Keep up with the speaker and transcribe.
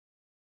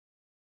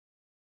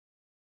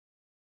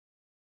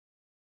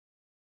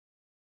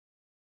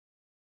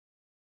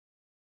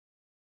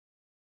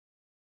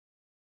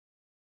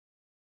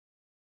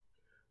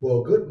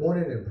Well, good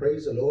morning and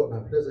praise the Lord,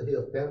 my Pleasant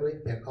Hill family,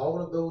 and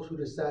all of those who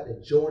decide to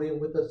join in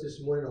with us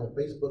this morning on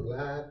Facebook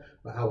Live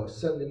for our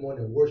Sunday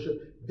morning worship.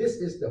 This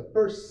is the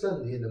first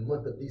Sunday in the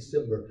month of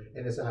December,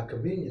 and it's our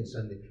Communion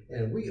Sunday,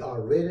 and we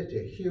are ready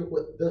to hear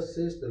what thus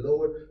says the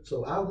Lord.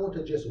 So I want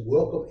to just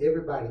welcome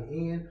everybody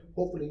in.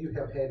 Hopefully you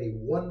have had a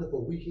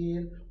wonderful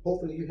weekend.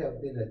 Hopefully you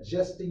have been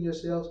adjusting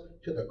yourselves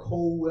to the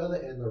cold weather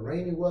and the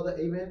rainy weather.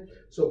 Amen.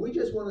 So we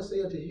just want to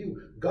say unto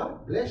you,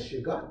 God bless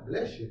you. God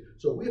bless you.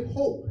 So we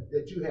hope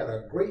that you had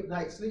a great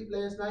night's sleep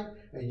last night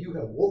and you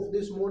have woke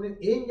this morning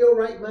in your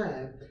right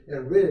mind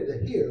and ready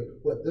to hear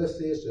what thus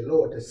says the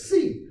Lord, to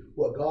see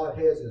what God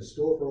has in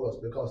store for us,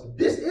 because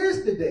this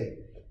is the day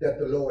that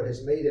the Lord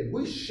has made, and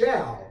we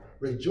shall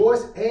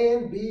rejoice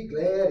and be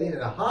glad in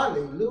it.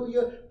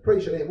 Hallelujah.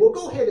 Praise your name. Well,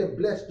 go ahead and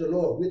bless the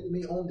Lord with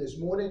me on this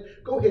morning.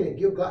 Go ahead and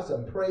give God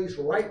some praise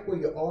right where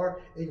you are,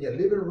 in your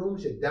living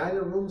rooms, your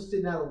dining room,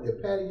 sitting out on your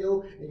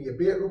patio, in your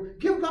bedroom.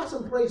 Give God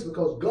some praise,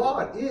 because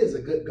God is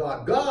a good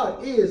God.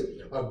 God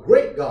is a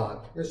great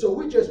God. And so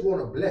we just want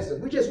to bless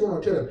him. We just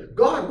want to tell him,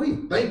 God,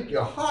 we thank you.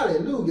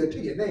 Hallelujah to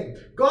your name.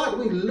 God,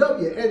 we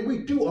love you and we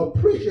do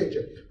appreciate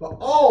you for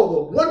all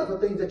the wonderful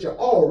things that you've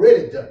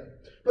already done,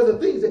 for the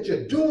things that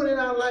you're doing in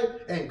our life,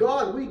 and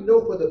God, we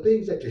know for the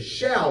things that you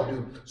shall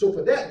do. So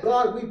for that,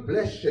 God, we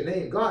bless your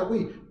name. God,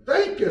 we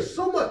thank you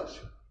so much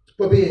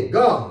for being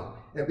God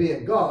and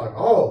being God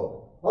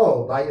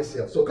all by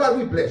yourself. So God,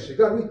 we bless you.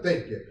 God, we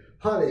thank you.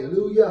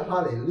 Hallelujah,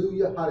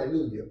 hallelujah,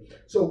 hallelujah.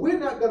 So we're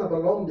not going to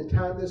prolong the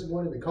time this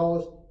morning,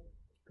 because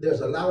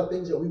there's a lot of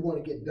things that we want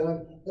to get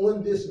done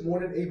on this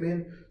morning.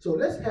 Amen. So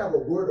let's have a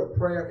word of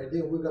prayer, and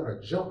then we're going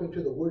to jump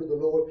into the word of the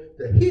Lord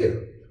to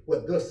hear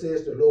what thus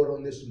says the Lord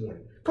on this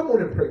morning. Come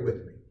on and pray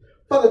with me.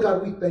 Father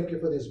God, we thank you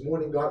for this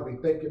morning. God, we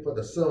thank you for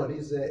the sun,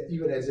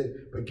 even as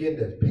it began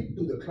to peek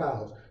through the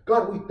clouds.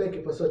 God, we thank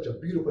you for such a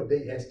beautiful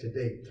day as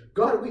today.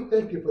 God, we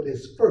thank you for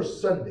this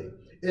first Sunday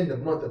in the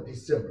month of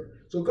December.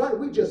 So God,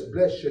 we just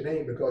bless your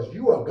name, because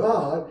you are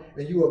God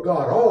and you are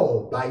God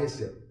all by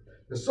yourself.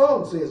 The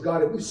song says,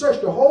 God, if we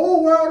search the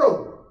whole world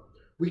over,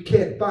 we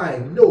can't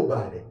find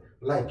nobody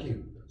like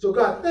you. So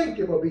God, thank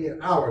you for being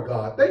our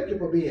God. Thank you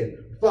for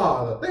being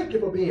Father. Thank you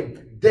for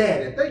being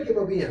Daddy. Thank you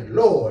for being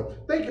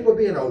Lord. Thank you for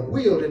being a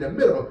wheel in the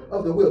middle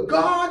of the wheel.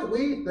 God,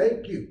 we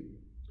thank you.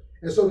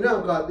 And so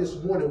now, God, this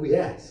morning we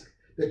ask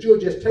that you'll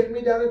just take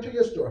me down into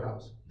your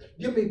storehouse.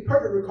 Give me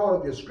perfect recall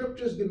of your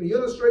scriptures. Give me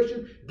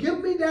illustration. Give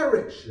me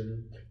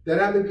direction,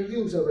 that I may be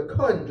used as a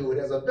conduit,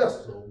 as a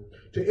vessel,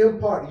 to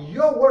impart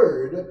your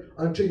word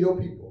unto your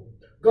people.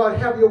 God,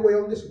 have your way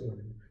on this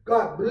morning.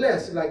 God,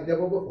 bless like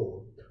never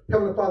before.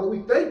 Heavenly Father, we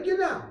thank you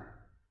now.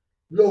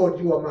 Lord,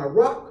 you are my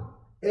rock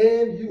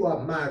and you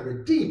are my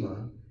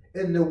redeemer.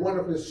 In the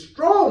wonderful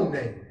strong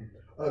name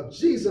of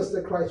Jesus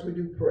the Christ we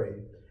do pray.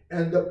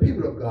 And the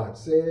people of God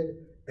said,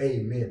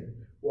 amen.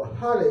 Well,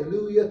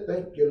 hallelujah.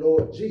 Thank you,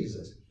 Lord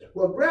Jesus.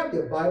 Well, grab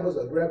your Bibles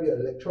or grab your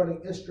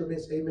electronic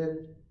instruments,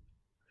 amen,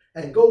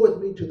 and go with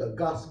me to the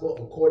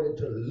Gospel according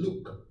to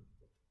Luke.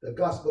 The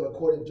Gospel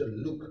according to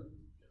Luke.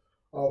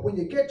 When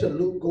you get to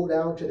Luke, go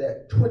down to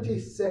that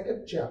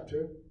 22nd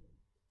chapter.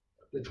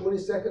 The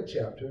 22nd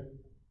chapter.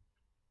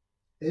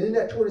 And in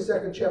that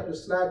 22nd chapter,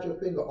 slide your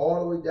finger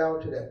all the way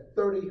down to that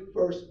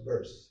 31st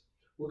verse.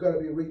 We're going to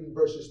be reading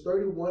verses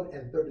 31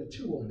 and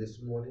 32 on this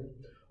morning.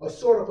 A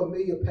sort of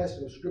familiar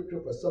passage of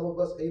scripture for some of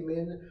us,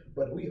 amen.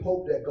 But we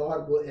hope that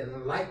God will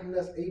enlighten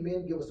us,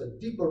 amen. Give us a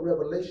deeper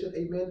revelation,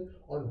 amen,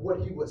 on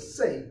what he would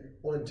say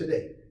on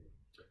today.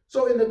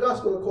 So in the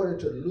Gospel according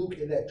to Luke,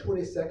 in that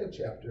 22nd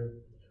chapter,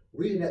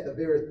 reading at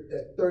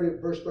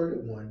verse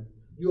 31,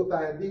 you'll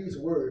find these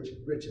words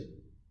written.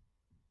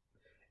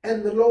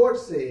 And the Lord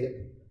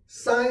said,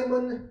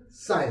 Simon,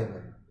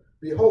 Simon,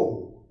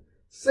 behold,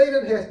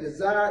 Satan has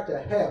desired to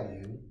have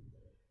you,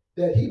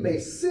 that he may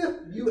sift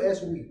you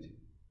as wheat.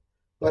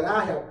 But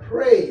I have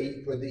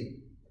prayed for thee,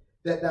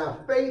 that thy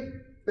faith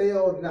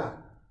fail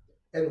not.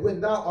 And when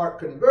thou art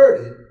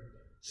converted,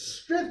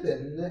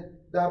 strengthen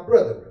thy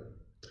brethren.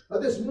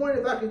 This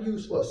morning, if I could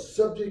use for a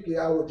subject,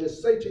 I would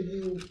just say to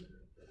you,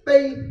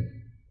 faith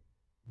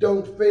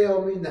don't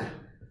fail me now.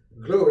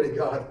 Glory to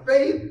God.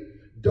 Faith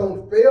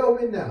don't fail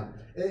me now.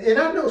 And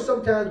I know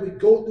sometimes we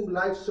go through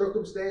life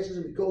circumstances,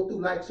 and we go through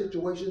life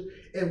situations,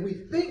 and we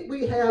think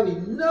we have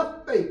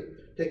enough faith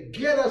to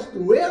get us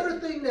through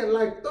everything that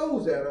life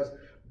throws at us.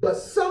 But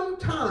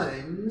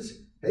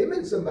sometimes,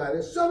 amen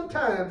somebody,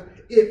 sometimes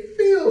it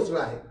feels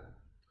like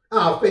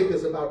our faith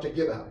is about to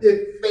give out.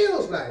 It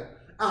feels like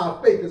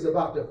our faith is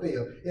about to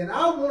fail. And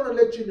I want to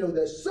let you know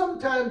that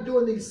sometime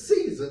during these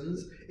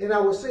seasons, and I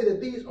will say that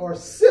these are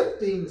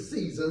sifting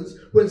seasons,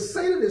 when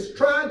Satan is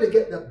trying to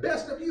get the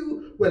best of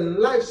you,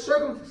 when life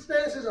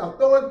circumstances are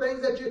throwing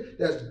things at you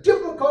that's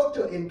difficult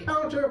to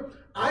encounter,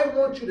 I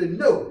want you to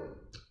know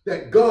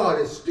that God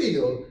is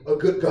still a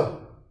good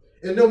God.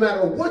 And no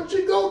matter what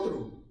you go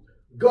through,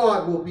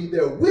 God will be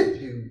there with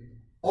you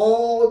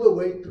all the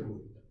way through.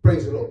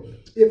 Praise the Lord.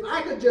 If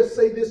I could just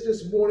say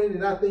this morning,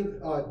 and I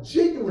think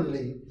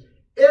genuinely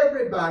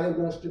everybody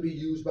wants to be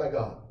used by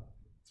God.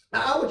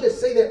 I would just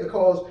say that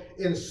because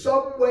in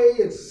some way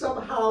and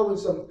somehow, in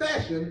some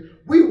fashion,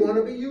 we want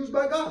to be used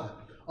by God.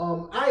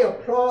 I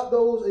applaud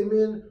those,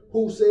 amen,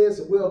 who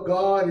says, well,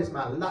 God is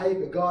my life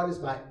and God is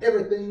my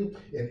everything,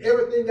 and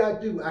everything I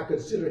do, I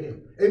consider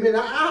him. Amen.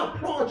 I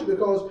applaud you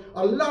because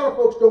a lot of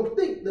folks don't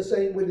think the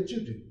same way that you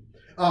do.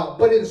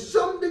 But in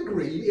some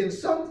degree, in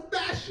some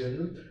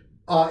fashion,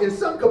 in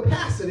some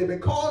capacity,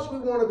 because we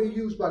want to be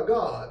used by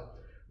God,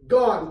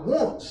 God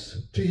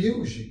wants to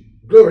use you.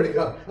 Glory to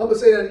God. I'm going to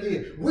say that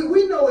again.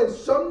 We know in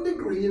some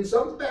degree, in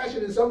some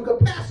fashion, in some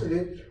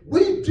capacity,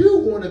 we do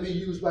want to be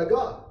used by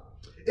God.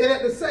 And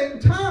at the same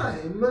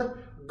time,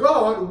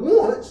 God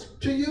wants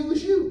to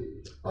use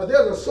you.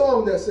 There's a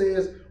song that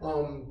says,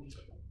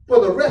 for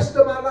the rest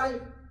of my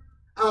life,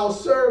 I'll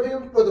serve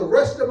him. For the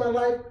rest of my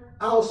life,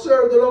 I'll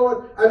serve the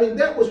Lord. I mean,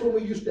 that was when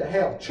we used to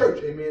have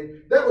church,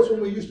 amen. That was when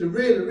we used to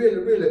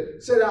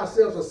really set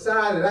ourselves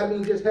aside, and I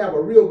mean just have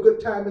a real good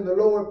time in the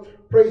Lord.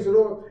 Praise the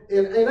Lord.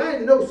 And I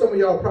know some of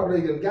y'all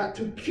probably got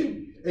too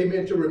cute,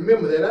 amen, to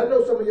remember that. I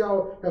know some of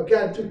y'all have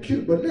gotten too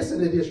cute, but listen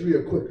to this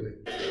real quickly.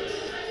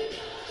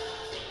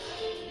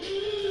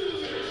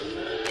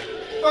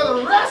 For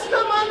the rest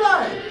of my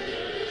life,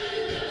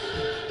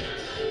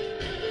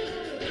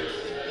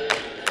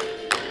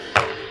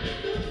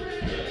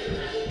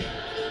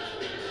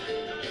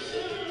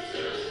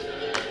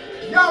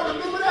 y'all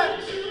remember that?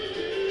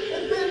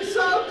 It's been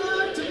so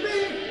good to me.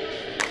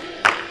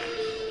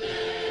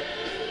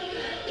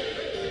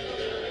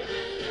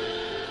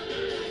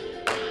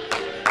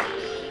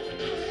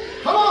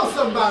 Come on,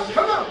 somebody,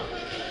 come on.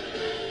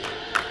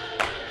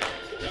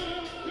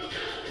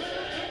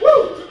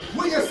 Woo!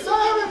 Will you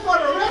serve him for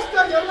the rest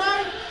of your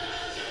life?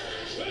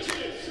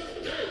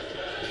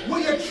 Will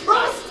you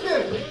trust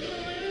him?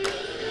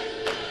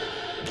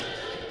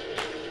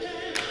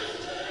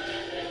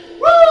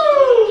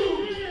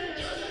 Woo!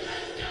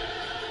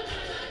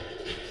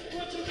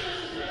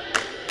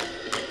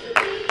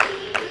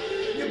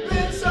 You've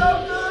been so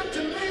good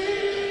to me.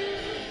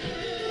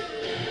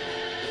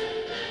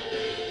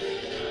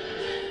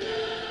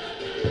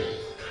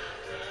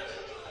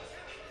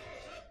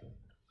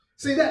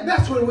 See,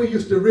 that's when we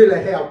used to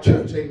really have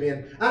church,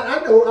 amen.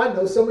 I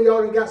know some of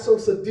y'all done got so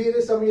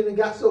sedated, some of you done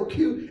got so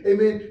cute,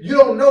 amen. You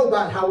don't know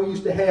about how we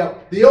used to have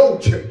the old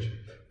church.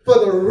 For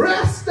the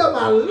rest of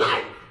my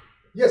life,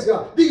 yes,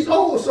 God, these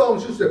old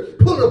songs used to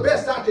pull the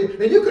best out you,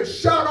 and you could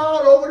shout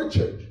all over the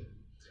church.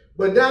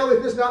 But now,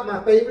 if it's not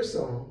my favorite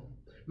song,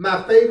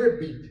 my favorite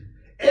beat,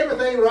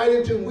 everything right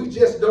into, we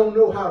just don't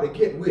know how to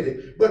get with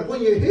it. But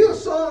when you hear a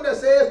song that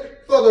says,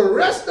 for the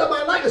rest of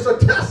my life, it's a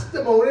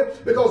testimony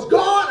because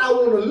God, I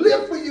want to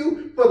live for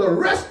you for the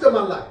rest of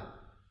my life.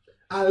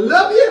 I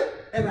love you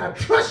and I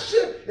trust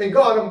you, and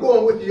God, I'm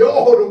going with you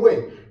all the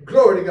way.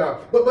 Glory to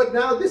God. But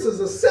now this is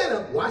a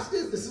setup. Watch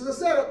this. This is a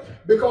setup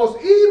because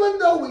even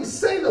though we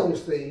say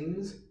those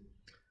things,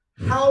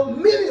 how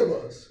many of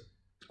us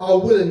are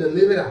willing to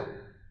live it out?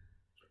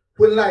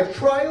 When life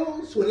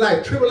trials, when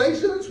life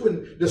tribulations,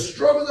 when the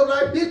struggles of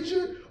life hit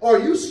you, are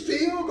you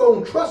still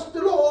going to trust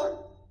the Lord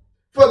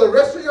for the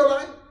rest of your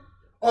life?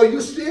 Are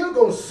you still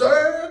going to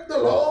serve the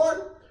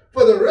Lord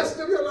for the rest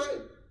of your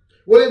life?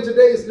 Well, in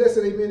today's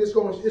lesson, amen, it's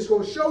going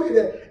to show you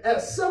that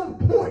at some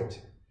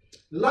point,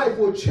 life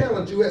will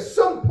challenge you. At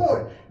some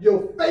point,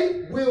 your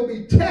faith will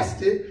be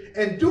tested.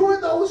 And during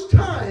those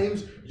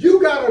times,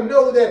 you got to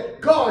know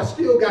that God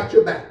still got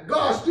your back.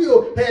 God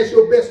still has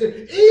your best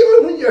interest.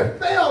 Even when you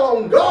fail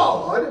on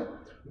God,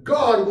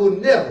 God will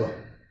never,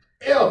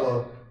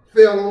 ever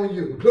fail on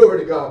you.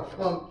 Glory to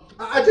God.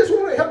 I just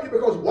want to help you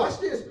because watch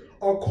this.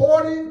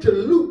 According to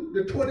Luke,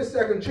 the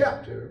 22nd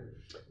chapter,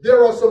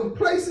 there are some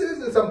places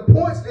and some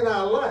points in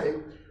our life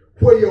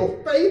where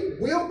your faith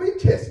will be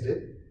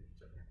tested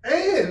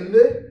and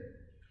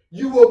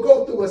you will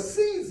go through a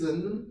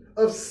season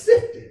of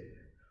sifting.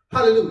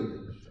 Hallelujah.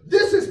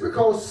 This is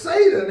because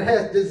Satan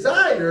has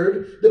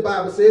desired, the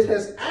Bible says,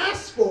 has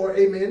asked for,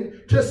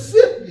 amen, to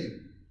sift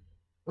you.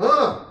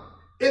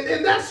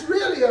 And that's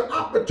really an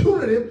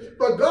opportunity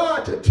for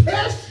God to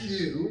test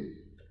you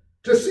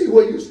to see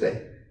where you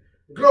stand.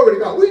 Glory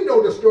to God. We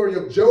know the story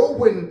of Job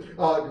when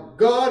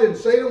God and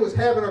Satan was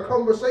having a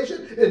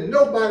conversation and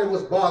nobody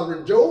was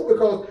bothering Job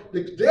because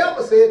the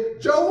devil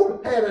said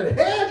Job had a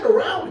hedge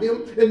around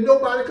him and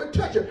nobody could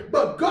touch him.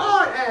 But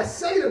God asked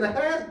Satan,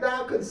 "Hast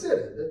thou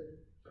considered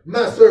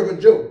my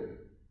servant Job?"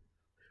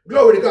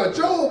 Glory to God.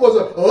 Job was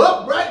an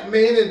upright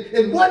man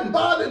and wasn't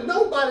bothering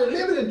nobody,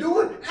 living and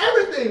doing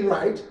everything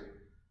right.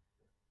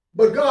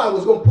 But God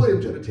was going to put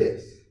him to the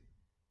test.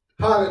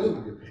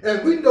 Hallelujah.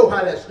 And we know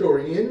how that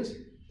story ends.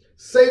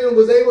 Satan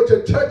was able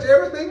to touch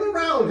everything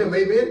around him,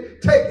 amen,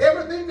 take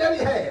everything that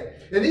he had.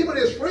 And even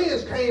his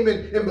friends came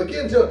and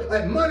began to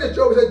admonish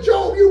Job and said,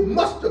 "Job, you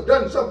must have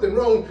done something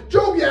wrong.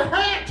 Job, you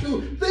had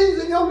to.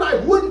 Things in your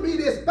life wouldn't be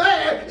this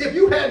bad if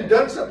you hadn't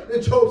done something."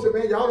 And Job said,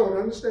 "Man, y'all don't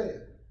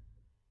understand.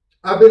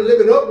 I've been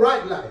living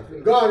upright life,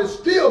 and God is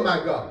still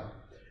my God."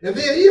 And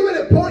then even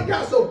the point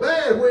got so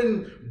bad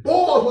when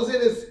boils was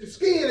in his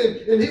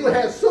skin and he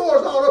had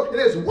sores all up, and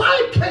his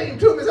wife came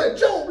to him and said,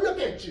 "Job, look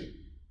at you.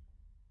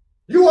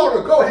 You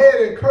ought to go ahead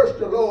and curse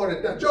the Lord.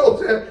 And Job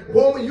said,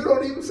 woman, you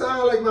don't even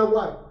sound like my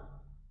wife.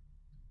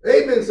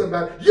 Amen,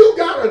 somebody. You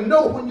got to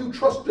know when you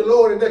trust the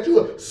Lord and that you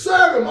will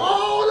serve him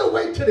all the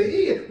way to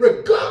the end,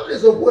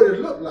 regardless of what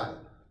it looked like.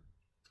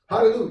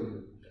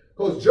 Hallelujah.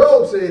 Because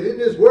Job said, in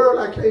this world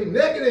I came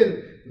naked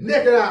and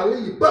naked I'll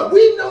leave. But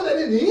we know that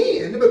in the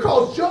end,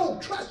 because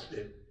Job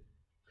trusted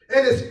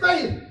and his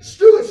faith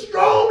stood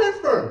strong and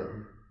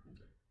firm,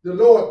 the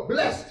Lord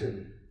blessed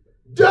him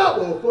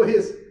double for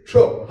his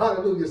trouble.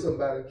 Hallelujah,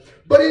 somebody.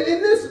 But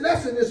in this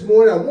lesson this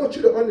morning, I want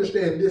you to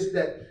understand this,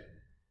 that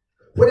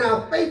when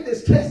our faith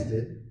is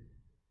tested,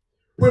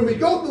 when we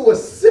go through a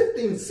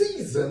sifting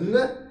season,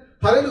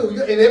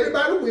 hallelujah, and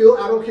everybody will,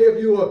 I don't care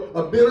if you're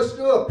a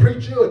minister, a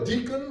preacher, a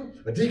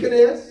deacon, a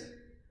deaconess,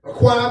 a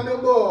choir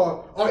member,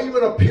 or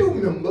even a pew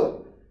member,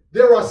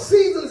 there are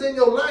seasons in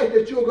your life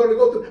that you're going to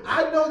go through.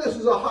 I know this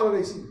is a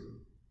holiday season.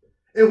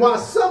 And while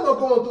some are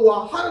going through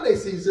a holiday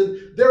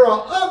season, there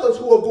are others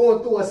who are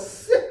going through a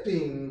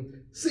sifting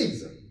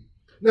season.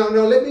 Now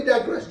let me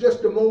digress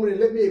just a moment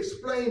and let me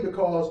explain,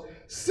 because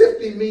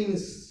sifting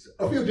means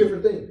a few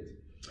different things.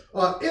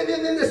 In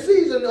this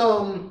season,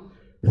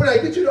 when I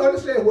get you to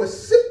understand what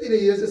sifting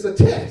is, it's a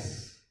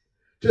test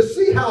to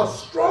see how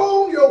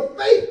strong your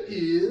faith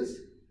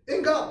is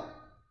in God.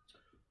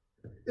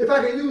 If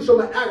I can use from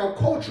an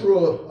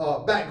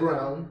agricultural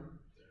background,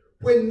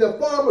 when the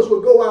farmers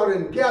would go out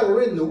and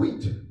gather in the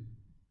wheat,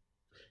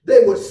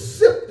 they would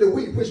sift the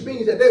wheat, which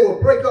means that they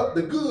would break up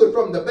the good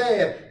from the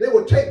bad. They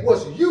would take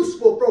what's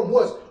useful from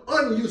what's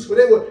unuseful.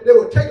 They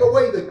would take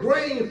away the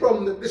grain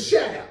from the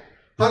chaff.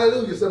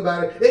 Hallelujah,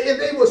 somebody. And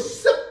they would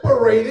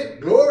separate it.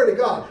 Glory to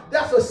God.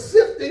 That's a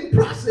sifting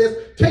process,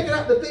 taking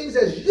out the things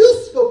that's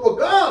useful for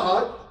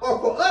God or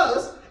for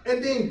us,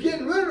 and then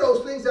getting rid of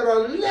those things that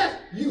are less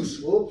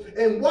useful.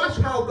 And watch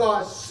how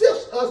God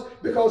sifts us,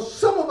 because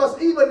some of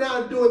us, even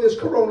now during this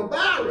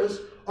coronavirus,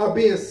 are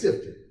being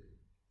sifted.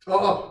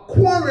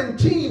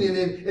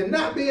 Quarantining and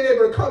not being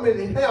able to come in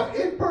and have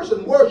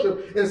in-person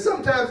worship, and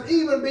sometimes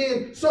even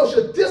being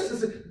social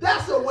distancing,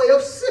 that's a way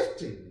of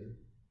sifting.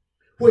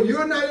 When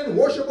you're not in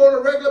worship on a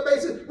regular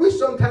basis, we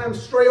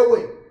sometimes stray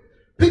away.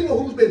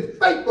 People who's been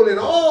faithful in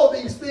all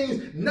these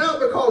things, now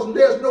because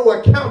there's no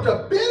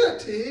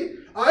accountability,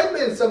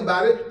 amen,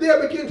 somebody,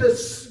 they'll begin to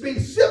be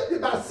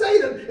sifted by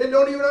Satan and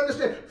don't even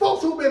understand.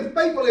 Folks who've been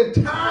faithful in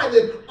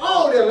tithing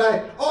all their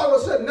life, all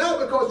of a sudden now,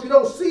 because you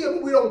don't see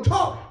them, we don't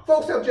talk,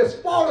 folks have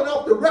just fallen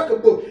off the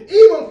record book.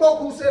 Even folk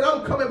who said,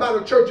 I'm coming by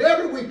the church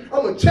every week,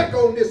 I'm going to check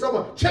on this, I'm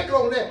going to check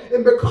on that.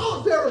 And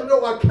because there is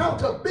no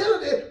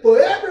accountability for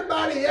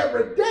everybody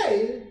every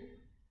day,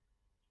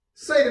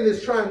 Satan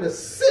is trying to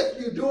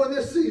sift you during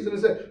this season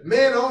and say,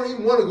 man, I don't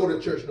even want to go to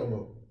church no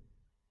more.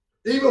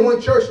 Even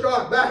when church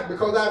starts back,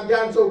 because I've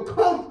gotten so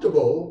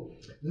comfortable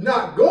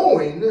not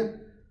going,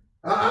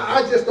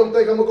 I just don't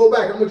think I'm going to go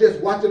back. I'm going to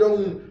just watch it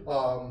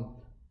on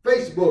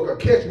Facebook or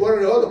catch one of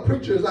the other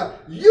preachers.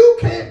 You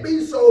can't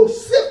be so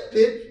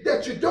sifted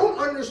that you don't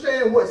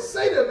understand what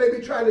Satan may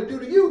be trying to do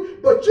to you,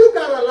 but you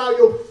got to allow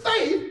your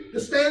faith to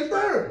stand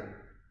firm.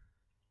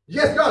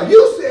 Yes, God,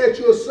 you said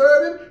you'll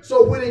serve him,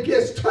 so when it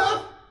gets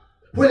tough,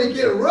 when it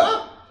gets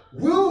rough,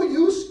 will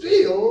you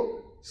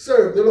still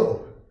serve the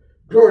Lord?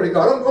 Glory to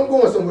God. I'm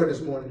going somewhere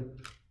this morning.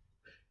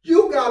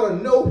 You got to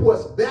know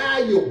what's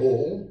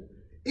valuable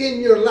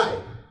in your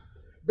life,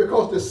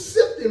 because the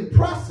sifting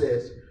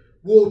process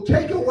will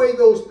take away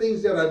those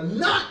things that are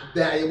not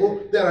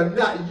valuable, that are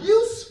not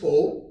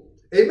useful.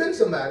 Amen,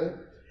 somebody.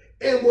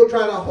 And we'll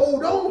try to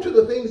hold on to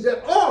the things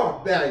that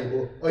are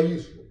valuable or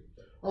useful.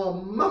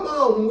 My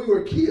mom, when we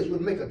were kids,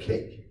 would make a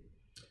cake.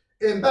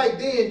 And back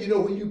then, you know,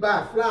 when you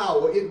buy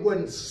flour, it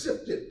wasn't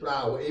sifted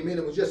flour, amen.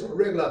 It was just a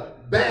regular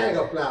bag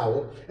of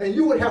flour. And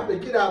you would have to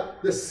get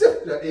out the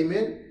sifter,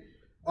 amen,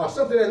 or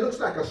something that looks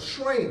like a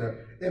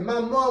strainer. And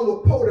my mom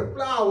would pour the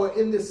flour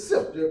in this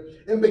sifter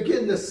and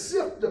begin to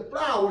sift the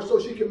flour so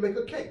she can make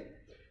a cake.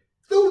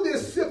 Through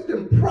this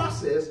sifting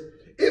process,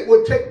 it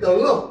would take the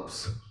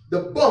lumps,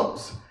 the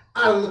bumps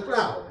out of the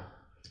flour.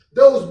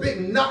 Those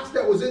big knots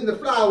that was in the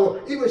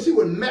flour, even she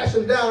would mash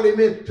them down,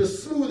 amen, to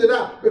smooth it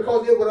out,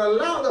 because it would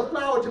allow the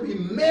flour to be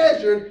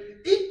measured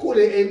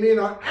equally, amen,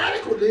 or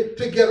adequately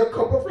to get a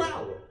cup of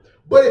flour.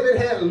 But if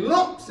it had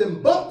lumps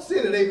and bumps in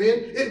it,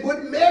 amen, it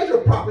wouldn't measure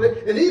properly.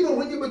 And even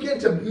when you begin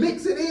to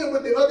mix it in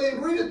with the other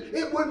ingredients,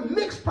 it wouldn't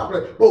mix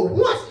properly. But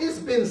once it's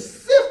been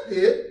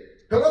sifted,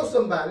 hello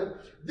somebody,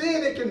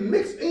 then it can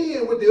mix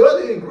in with the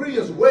other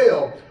ingredients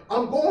well.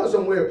 I'm going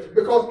somewhere,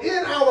 because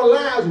in our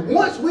lives,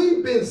 once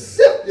we've been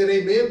sifted,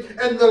 amen,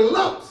 and the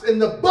lumps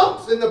and the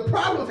bumps and the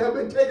problems have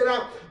been taken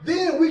out,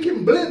 then we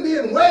can blend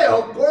in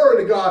well,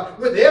 glory to God,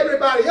 with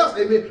everybody else,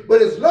 amen.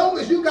 But as long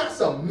as you got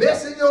some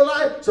mess in your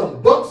life, some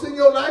bumps in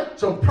your life,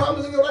 some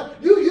problems in your life,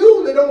 you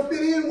usually don't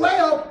fit in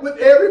well with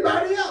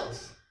everybody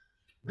else.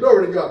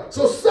 Glory to God.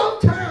 So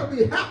sometimes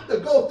we have to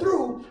go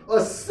through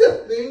a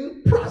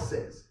sifting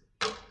process.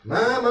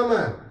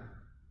 My.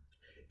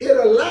 It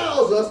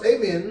allows us,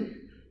 amen,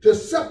 to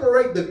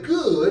separate the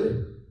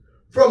good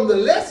from the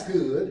less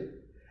good,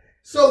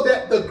 so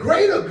that the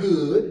greater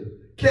good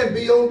can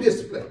be on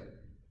display.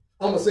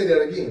 I'm going to say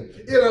that again.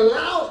 It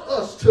allows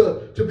us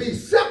to be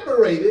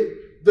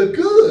separated, the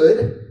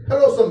good,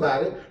 hello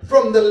somebody,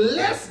 from the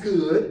less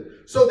good,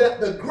 so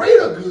that the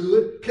greater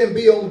good can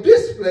be on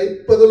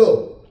display for the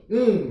Lord.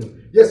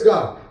 Yes,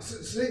 God.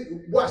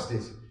 See, watch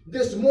this.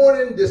 This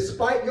morning,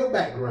 despite your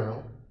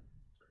background,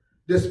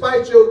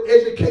 despite your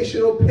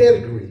educational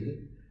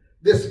pedigree,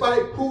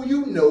 despite who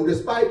you know,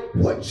 despite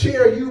what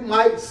chair you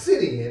might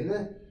sit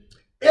in,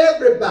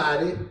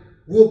 everybody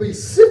will be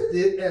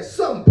sifted at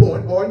some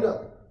point or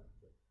another.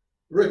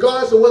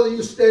 Regardless of whether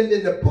you stand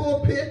in the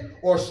pulpit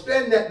or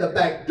stand at the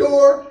back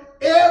door,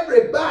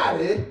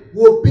 everybody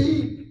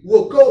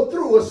will go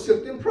through a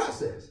sifting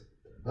process.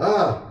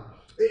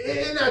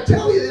 And I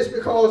tell you this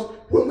because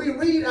when we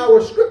read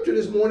our scripture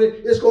this morning,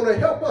 it's going to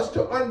help us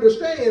to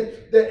understand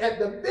that at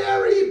the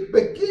very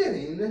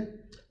beginning,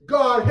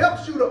 God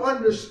helps you to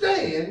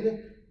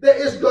understand that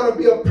it's going to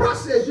be a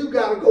process you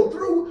got to go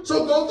through,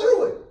 so go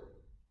through it.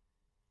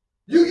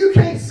 You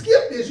can't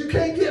skip this. You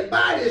can't get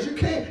by this. You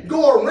can't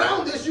go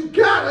around this. You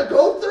got to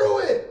go through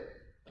it.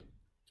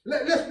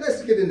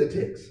 Let's get in the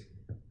text.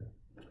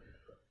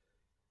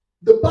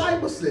 The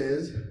Bible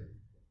says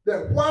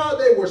that while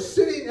they were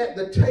sitting at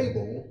the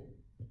table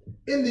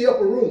in the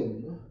upper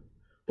room,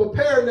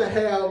 preparing to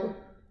have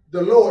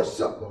the Lord's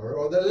Supper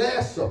or the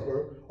Last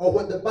Supper, or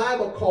what the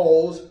Bible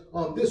calls,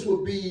 this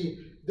would be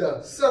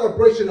the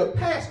celebration of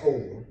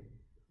Passover.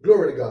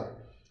 Glory to God.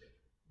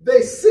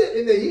 They sit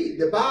and they eat.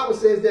 The Bible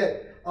says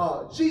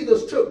that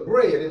Jesus took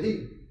bread and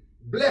he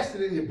blessed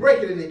it and he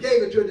broke it and he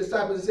gave it to his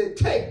disciples and said,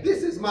 "Take,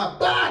 this is my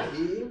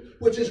body,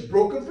 which is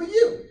broken for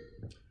you."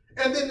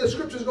 And then the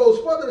scriptures goes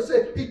further to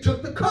say, he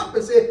took the cup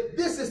and said,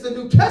 "This is the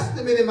New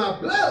Testament in my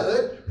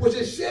blood, which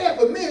is shed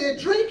for many.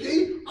 Drink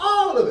ye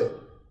all of it."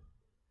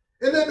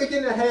 And they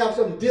begin to have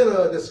some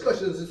dinner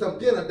discussions and some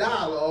dinner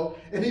dialogue.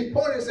 And he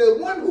pointed and said,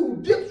 "One who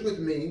dips with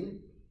me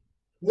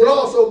will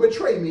also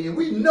betray me." And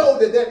we know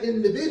that that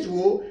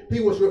individual he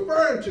was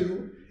referring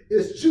to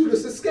is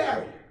Judas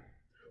Iscariot,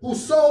 who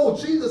sold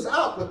Jesus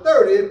out for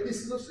 30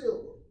 pieces of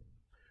silver.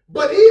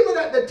 But even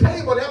at the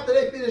table, after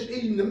they finished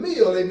eating the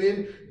meal,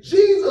 amen,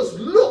 Jesus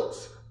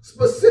looks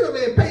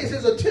specifically and pays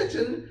his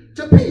attention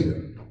to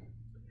Peter.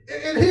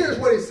 And here's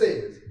what he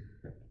says.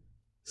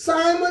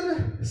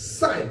 "Simon,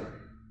 Simon,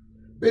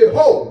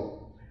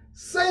 behold,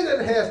 Satan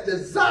has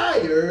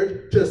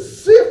desired to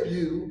sift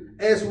you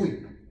as wheat."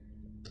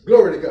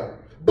 Glory to God.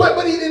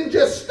 But he didn't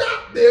just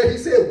stop there. He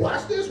said,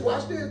 watch this,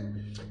 watch this.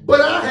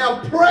 "But I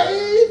have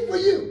prayed for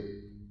you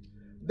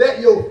that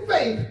your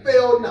faith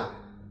fail not.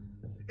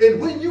 And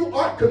when you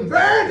are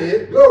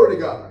converted," glory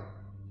to God,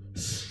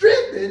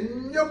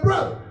 "strengthen your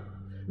brother."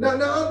 Now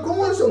I'm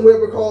going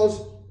somewhere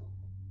because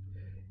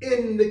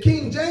in the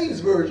King James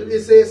Version,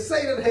 it says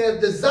Satan has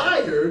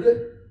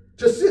desired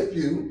to sift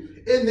you.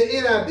 In the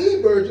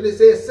NIV version, it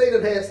says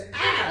Satan has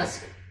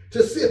asked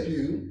to sift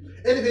you.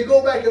 And if you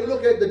go back and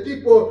look at the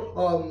deeper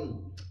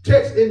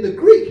text in the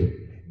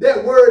Greek,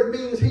 that word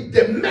means he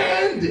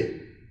demanded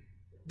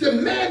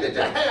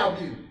to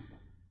have you.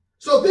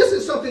 So this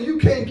is something you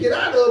can't get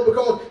out of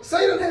because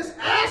Satan has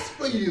asked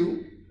for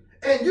you,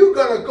 and you're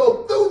going to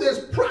go through this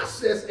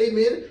process,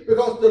 amen,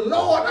 because the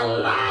Lord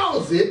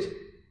allows it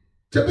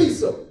to be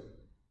so.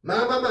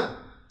 My.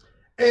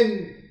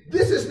 And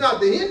this is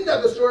not the end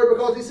of the story,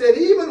 because he said,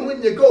 even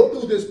when you go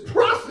through this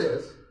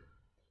process,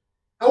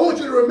 I want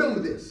you to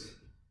remember this.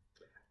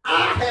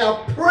 I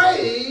have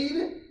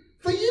prayed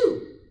for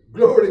you.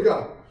 Glory to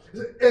God.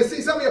 And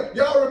see, some of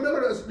y'all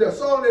remember the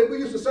song that we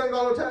used to sing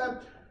all the time?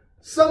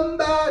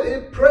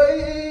 Somebody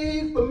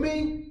prayed for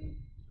me,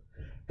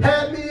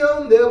 had me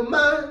on their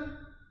mind,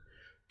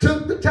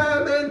 took the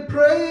time and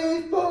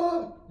prayed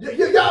for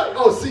y'all.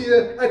 Oh, see,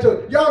 I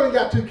told y'all ain't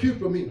got too cute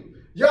for me.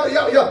 Y'all,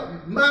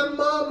 my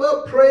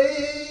mama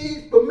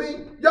prayed for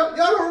me. Y'all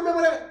don't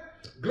remember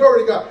that?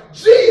 Glory to God.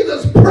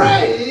 Jesus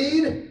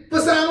prayed for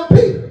Simon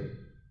Peter.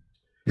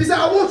 He said,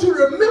 I want you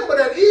to remember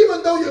that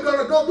even though you're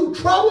going to go through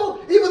trouble,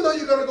 even though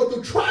you're going to go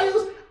through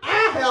trials,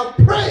 I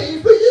have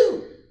prayed for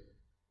you.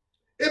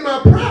 In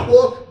my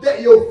power, that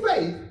your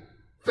faith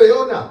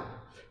fail not.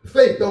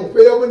 Faith don't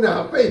fail me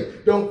now.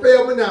 Faith don't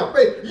fail me now.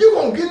 Faith, you're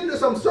going to get into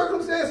some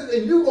circumstances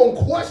and you're going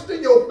to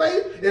question your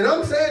faith. And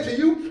I'm saying to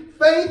you,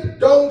 faith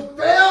don't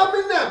fail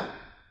me now.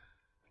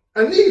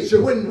 I need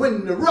you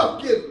when the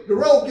road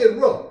gets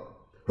rough,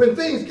 when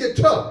things get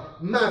tough.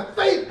 My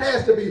faith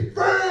has to be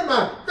firm.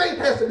 My faith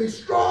has to be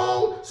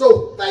strong.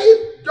 So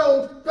faith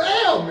don't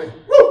fail me.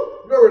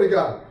 Woo! Glory to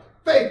God.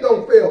 Faith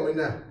don't fail me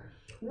now.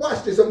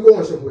 Watch this. I'm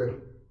going somewhere.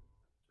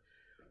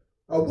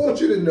 I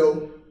want you to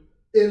know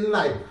in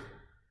life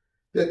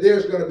that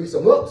there's going to be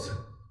some ups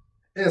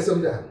and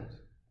some downs.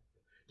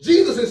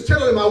 Jesus is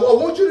telling him, I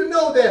want you to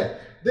know that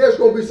there's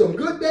going to be some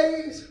good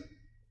days.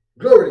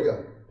 Glory to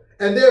God.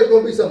 And there's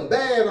going to be some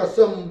bad or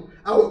some,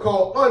 I would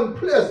call,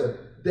 unpleasant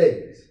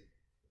days.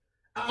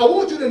 I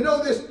want you to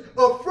know this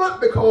up front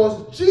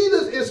because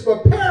Jesus is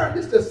preparing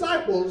his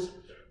disciples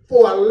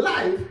for a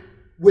life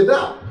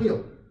without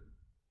him.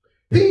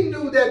 He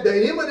knew that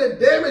the imminent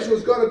damage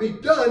was going to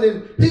be done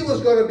and he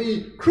was going to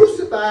be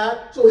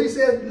crucified. So he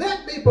said,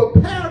 let me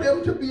prepare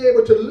them to be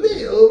able to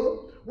live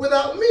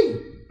without me.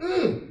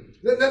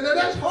 Now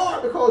that's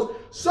hard because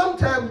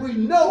sometimes we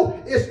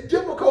know it's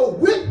difficult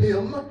with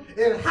him,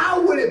 and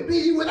how would it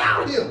be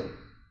without him?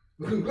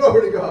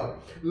 Glory to God.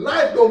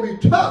 Life's going to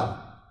be tough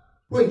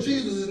when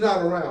Jesus is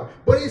not around.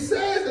 But he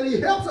says, and he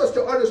helps us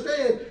to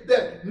understand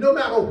that no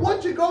matter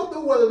what you go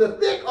through, whether the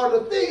thick or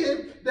the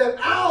thin, that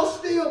I'll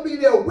still be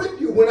there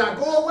with you. When I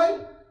go away,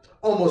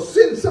 I'm going to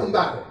send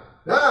somebody.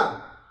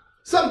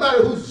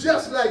 Somebody who's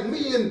just like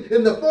me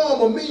in the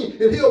form of me,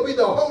 and he'll be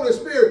the Holy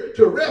Spirit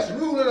to rest,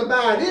 rule, and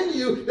abide in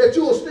you, that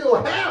you'll still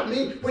have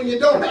me when you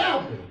don't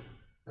have me.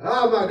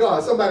 Oh my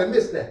God, somebody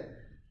missed that.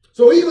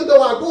 So even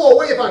though I go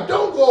away, if I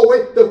don't go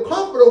away, the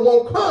comforter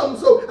won't come.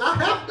 So I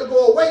have to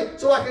go away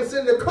so I can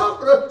send the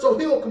comforter so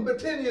he'll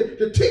continue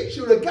to teach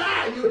you, to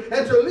guide you,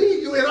 and to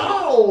lead you in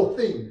all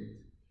things.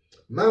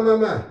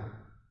 My.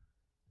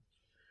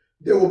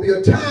 There will be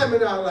a time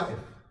in our life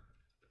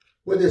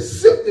where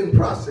this sifting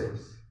process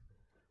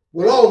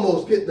will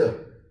almost get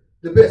the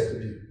best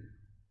of you.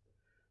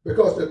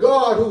 Because the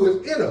God who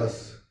is in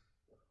us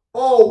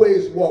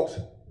always walks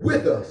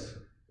with us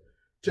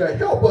to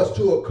help us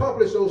to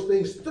accomplish those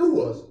things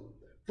through us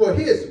for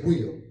his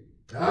will.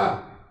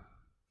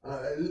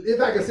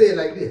 If I can say it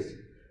like this,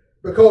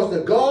 because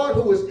the God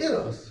who is in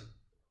us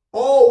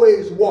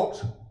always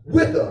walks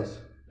with us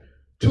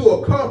to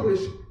accomplish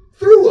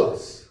through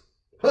us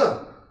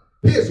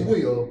his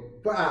will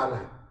for our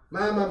life.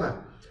 My.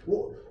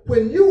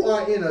 When you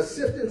are in a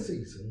sifting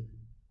season,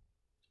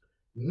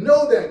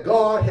 know that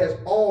God has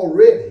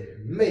already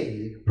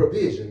made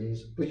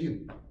provisions for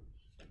you.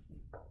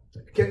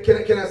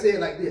 Can I say it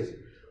like this?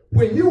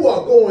 When you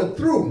are going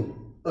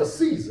through a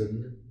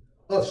season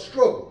of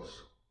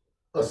struggles,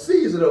 a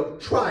season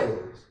of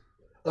trials,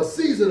 a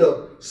season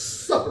of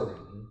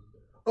suffering,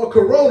 a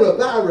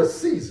coronavirus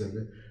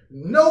season,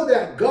 know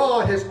that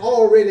God has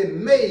already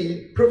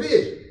made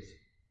provisions.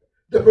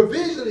 The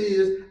provision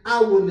is,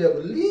 I will never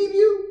leave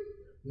you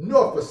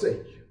nor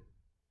forsake you.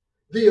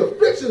 The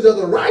afflictions of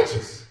the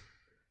righteous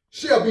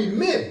shall be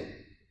many,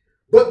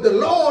 but the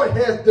Lord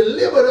has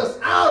delivered us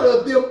out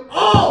of them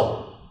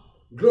all.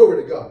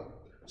 Glory to God.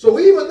 So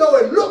even though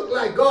it looked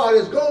like God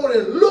is going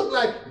and looked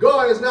like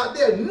God is not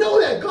there, know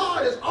that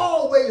God is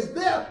always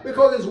there,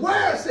 because his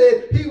word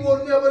said he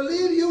will never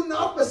leave you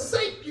nor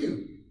forsake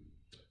you.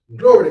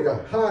 Glory to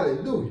God.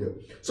 Hallelujah.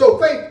 So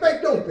faith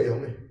don't fail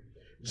me.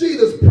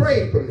 Jesus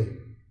prayed for me.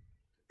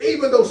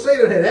 Even though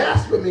Satan had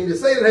asked for me,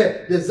 Satan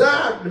had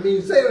desired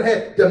me, Satan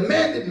had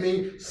demanded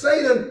me,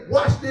 Satan,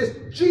 watch this,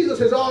 Jesus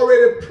has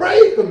already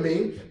prayed for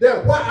me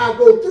that while I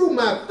go through,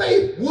 my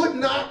faith would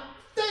not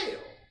fail.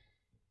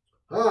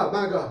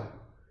 My God.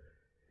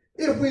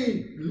 If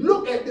we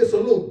look at this a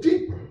little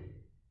deeper,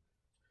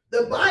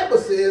 the Bible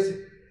says,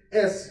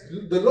 as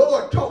the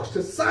Lord talks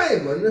to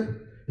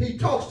Simon, he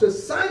talks to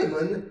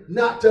Simon,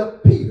 not to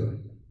Peter.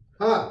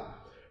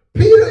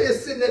 Peter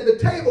is sitting at the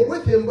table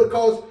with him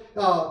because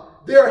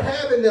they're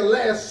having their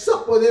last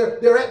supper.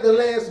 They're at the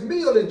last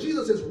meal, and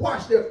Jesus has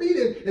washed their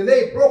feet, and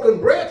they've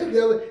broken bread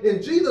together,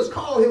 and Jesus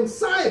called him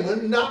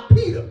Simon, not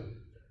Peter.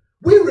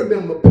 We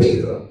remember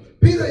Peter.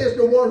 Peter is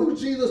the one who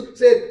Jesus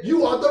said,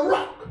 you are the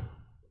rock.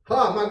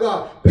 My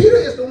God. Peter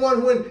is the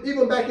one when,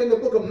 even back in the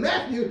book of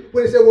Matthew,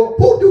 when he said, well,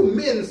 who do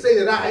men say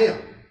that I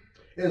am?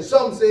 And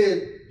some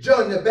said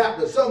John the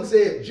Baptist, some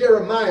said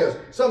Jeremiah,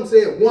 some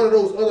said one of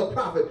those other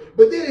prophets.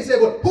 But then he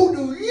said, well, who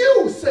do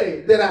you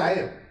say that I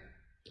am?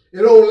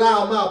 And old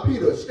loudmouth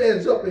Peter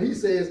stands up and he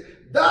says,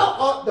 thou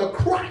art the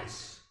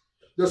Christ,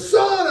 the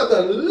Son of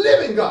the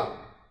living God.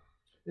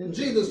 And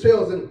Jesus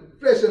tells him,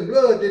 flesh and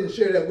blood didn't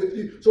share that with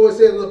you. So it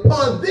says,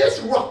 upon this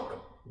rock,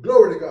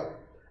 glory to God,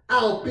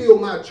 I'll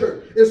build my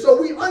church. And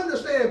so we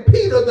understand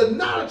Peter, the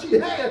knowledge he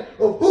had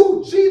of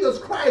who Jesus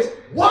Christ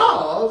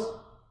was.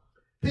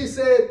 He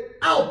said,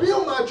 I'll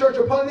build my church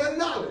upon that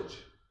knowledge.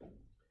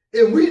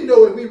 And we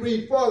know, and we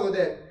read further,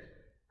 that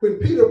when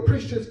Peter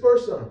preached his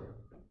first sermon,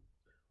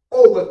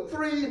 over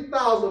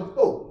 3,000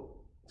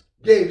 folk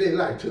gave their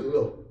life to the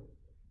Lord.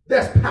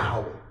 That's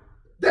power.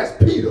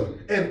 That's Peter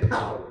and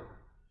power.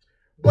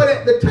 But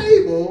at the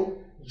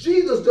table,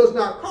 Jesus does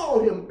not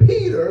call him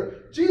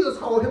Peter. Jesus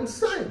called him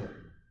Simon.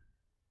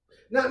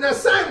 Now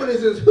Simon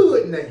is his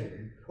hood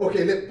name.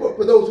 Okay,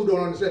 for those who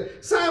don't understand,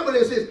 Simon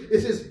is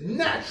his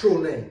natural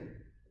name.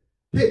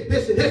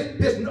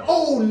 His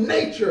old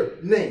nature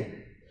name.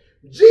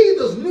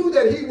 Jesus knew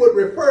that he would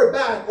refer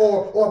back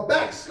or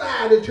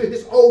backslide into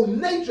his old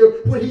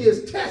nature when he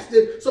is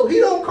tested. So he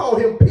don't call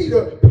him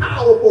Peter,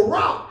 powerful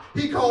rock.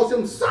 He calls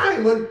him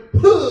Simon,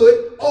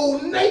 hood,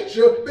 old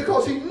nature,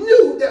 because he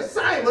knew that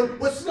Simon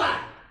would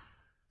slide.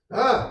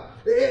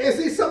 And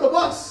see, some of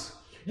us,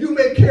 you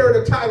may carry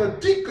the title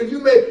deacon, you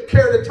may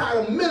carry the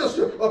title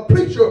minister, or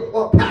preacher,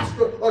 or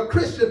pastor, or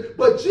Christian,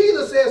 but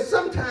Jesus says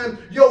sometimes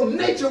your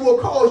nature will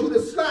cause you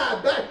to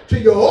slide back to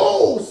your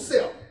old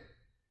self.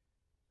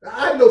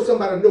 I know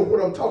somebody knows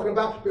what I'm talking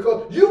about,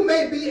 because you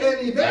may be an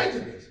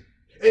evangelist,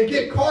 and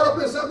get caught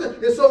up in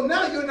something. And so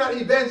now you're not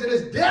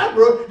evangelist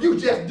Deborah, you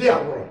just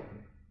Deborah.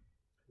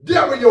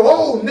 Deborah, your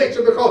old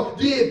nature, because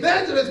the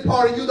evangelist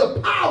part of you,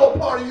 the power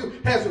part of you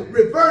has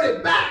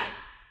reverted back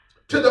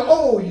to the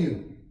old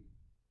you.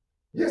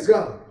 Yes,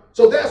 God.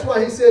 So that's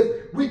why he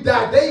says we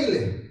die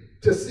daily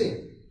to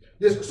sin.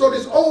 So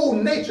this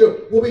old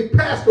nature will be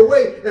passed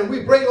away and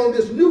we bring on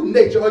this new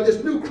nature or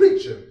this new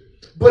creature.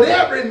 But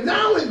every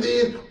now and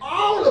then,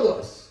 all of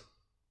us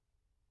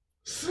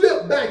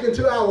slip back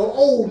into our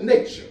old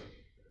nature.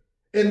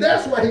 And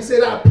that's why he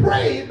said, I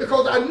prayed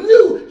because I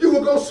knew you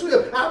were going to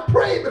slip. I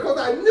prayed because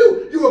I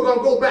knew you were going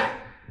to go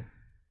back.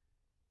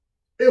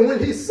 And when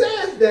he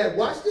says that,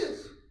 watch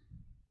this.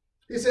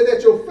 He said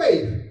that your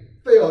faith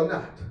fail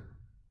not.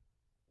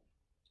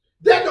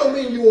 That don't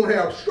mean you won't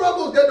have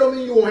struggles. That don't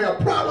mean you won't have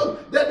problems.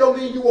 That don't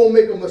mean you won't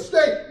make a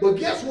mistake. But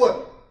guess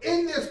what?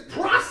 In this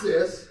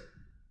process,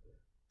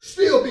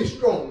 still be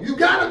strong. You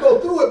got to go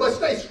through it, but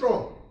stay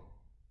strong.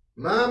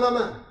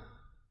 My.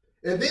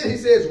 And then he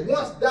says,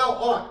 once thou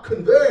art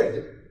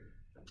converted,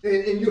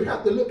 and you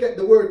have to look at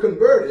the word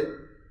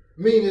converted,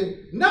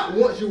 meaning not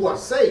once you are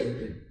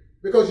saved,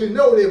 because you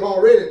know they're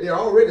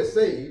already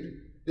saved.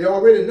 They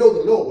already know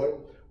the Lord.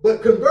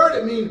 But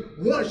converted means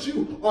once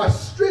you are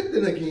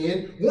strengthened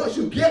again, once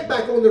you get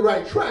back on the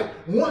right track,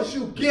 once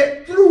you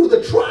get through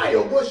the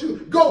trial, once you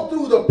go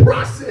through the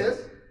process,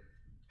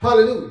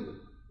 hallelujah,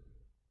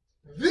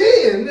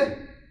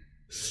 then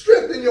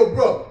strengthen your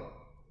brother.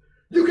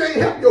 You can't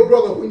help your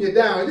brother when you're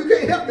down. You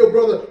can't help your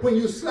brother when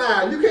you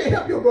slide. You can't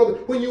help your brother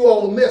when you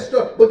all messed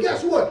up. But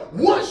guess what?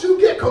 Once you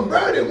get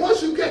converted,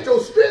 once you get your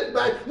strength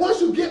back,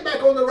 once you get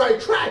back on the right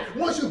track,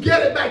 once you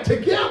get it back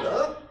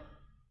together,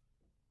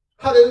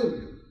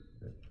 hallelujah.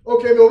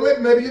 Okay, well,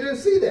 maybe you didn't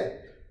see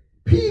that.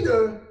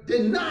 Peter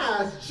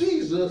denies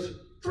Jesus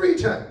 3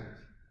 times.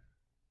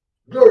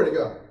 Glory to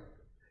God.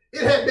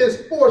 It had been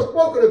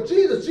spoken of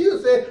Jesus.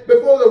 Jesus said,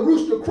 before the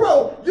rooster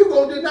crow, you're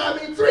going to deny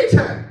me 3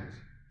 times.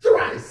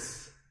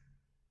 Thrice.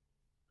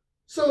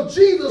 So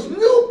Jesus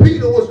knew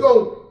Peter was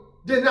going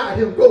to deny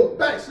him, go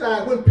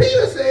backslide. When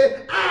Peter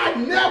said, I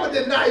never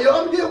deny you,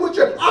 I'm here with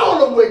you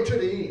all the way to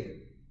the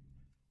end.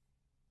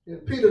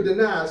 And Peter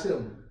denies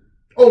him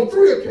on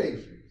 3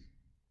 occasions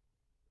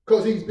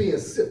because he's being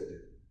sifted.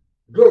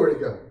 Glory to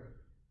God.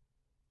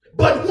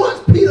 But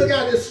once Peter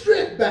got his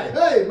strength back,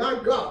 hey,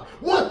 my God,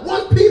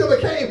 once Peter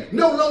became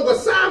no longer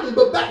Simon,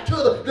 but back to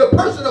the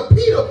person of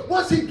Peter,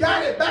 once he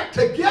got it back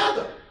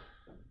together,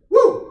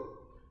 woo,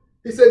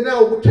 he said,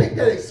 now we'll take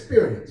that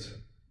experience,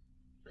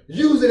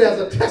 use it as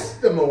a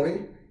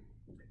testimony,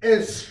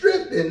 and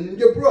strengthen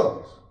your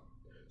brothers.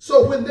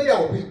 So when they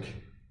are weak,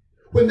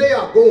 when they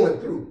are going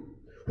through,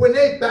 when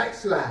they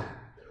backslide,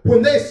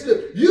 when they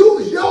slip,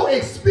 use your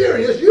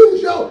experience,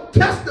 use your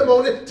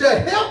testimony to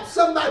help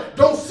somebody.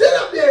 Don't sit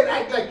up there and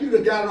act like you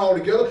done got it all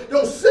together.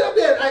 Don't sit up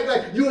there and act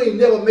like you ain't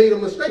never made a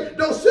mistake.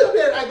 Don't sit up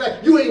there and act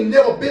like you ain't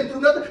never been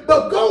through nothing.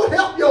 But go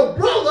help your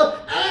brother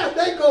as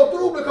they go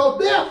through, because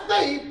their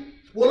faith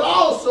will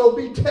also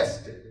be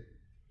tested.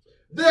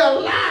 Their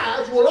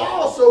lives will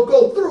also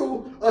go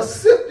through a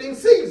sifting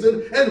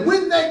season. And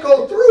when they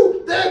go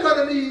through, they're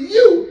going to need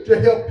you to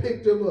help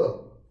pick them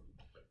up.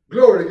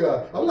 Glory to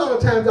God. A lot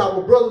of times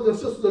our brothers and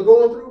sisters are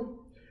going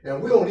through,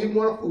 and we don't even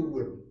want to fool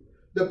with them.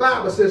 The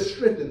Bible says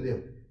strengthen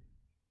them.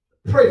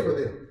 Pray for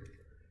them.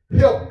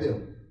 Help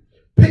them.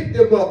 Pick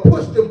them up.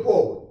 Push them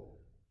forward.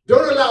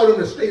 Don't allow them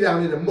to stay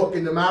down in the muck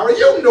and the mire.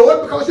 You know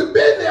it because you've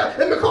been there.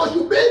 And because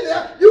you've been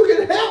there, you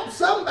can help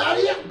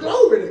somebody else.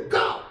 Glory to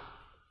God.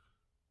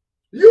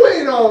 You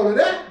ain't all of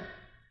that.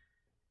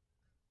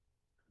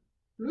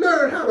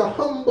 Learn how to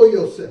humble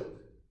yourself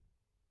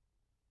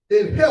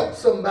and help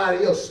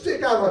somebody else.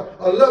 Stick out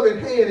a loving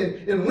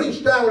hand and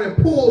reach down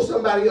and pull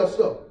somebody else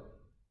up.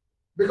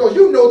 Because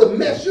you know the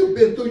mess you've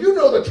been through. You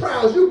know the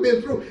trials you've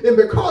been through. And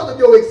because of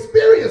your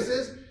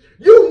experiences,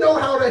 you know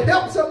how to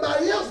help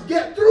somebody else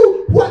get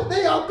through what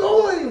they are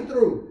going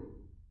through.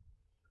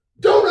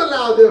 Don't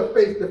allow their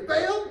faith to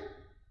fail.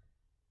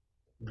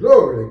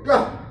 Glory to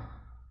God.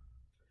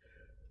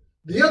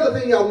 The other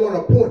thing I want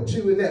to point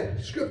to in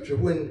that scripture,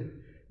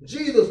 when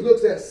Jesus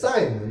looks at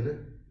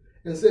Simon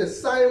and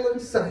says, Simon,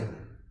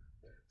 Simon,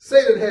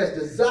 Satan has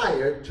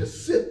desired to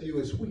sift you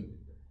as wheat.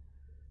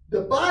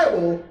 The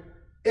Bible,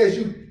 as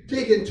you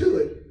dig into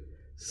it,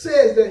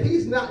 says that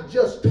he's not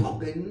just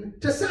talking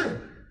to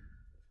Simon.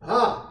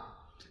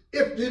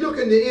 If you look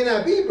in the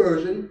NIV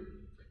version,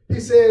 he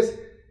says,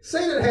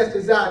 Satan has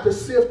desired to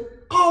sift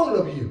all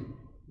of you.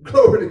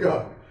 Glory to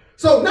God.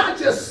 So not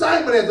just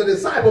Simon as a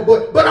disciple,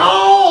 but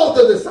all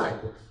the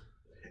disciples.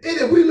 And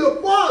if we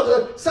look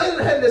farther, Satan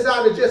hadn't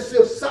desired to just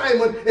sift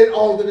Simon and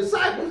all the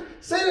disciples.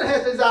 Satan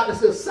has desired to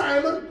sift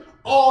Simon,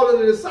 all of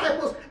the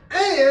disciples,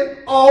 and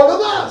all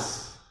of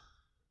us.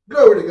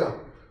 Glory to God.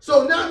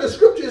 So now the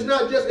scripture is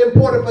not just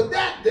important for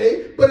that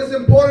day, but it's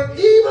important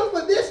even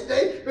for this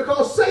day,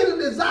 because Satan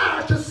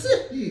desires to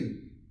sift you.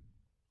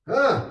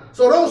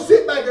 So don't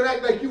sit back and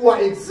act like you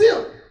are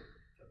exempt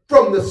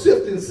from the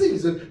sifting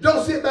season.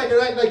 Don't sit back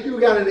and act like you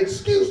got an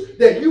excuse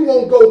that you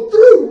won't go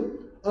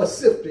through a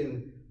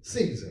sifting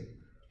season.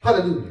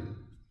 Hallelujah.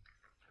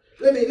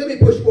 Let me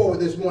push forward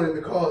this morning,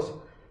 because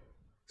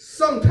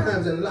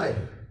sometimes in life,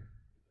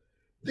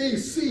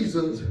 these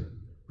seasons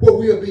where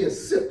we are being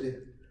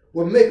sifted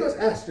will make us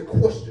ask the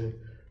question,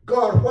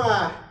 God,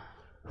 why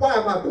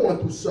am I going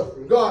through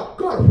suffering? God,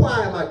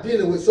 why am I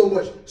dealing with so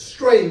much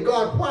strain?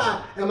 God,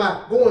 why am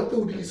I going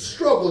through these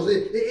struggles?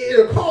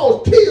 It'll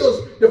cause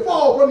tears to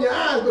fall from your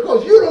eyes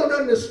because you don't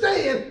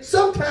understand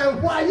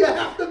sometimes why you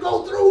have to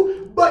go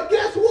through. But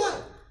guess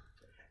what?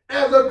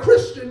 As a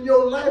Christian,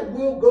 your life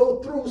will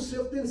go through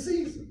sifting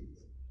seasons.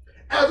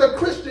 As a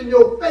Christian,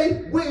 your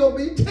faith will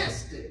be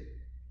tested.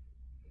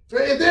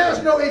 And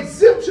there's no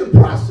exemption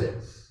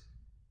process.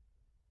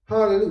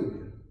 Hallelujah.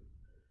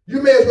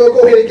 You may as well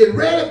go ahead and get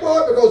ready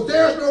for it, because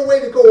there's no way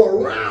to go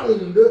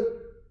around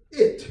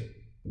it.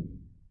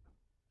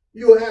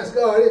 You'll ask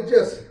God, it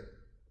just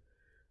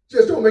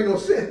don't make no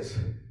sense.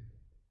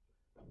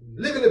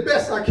 Living the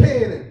best I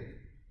can and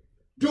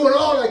doing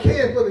all I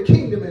can for the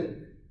kingdom,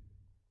 and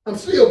I'm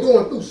still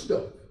going through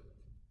stuff.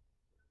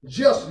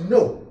 Just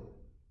know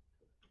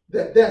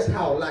that that's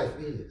how life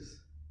is.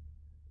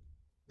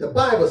 The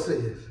Bible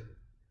says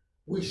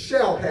we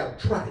shall have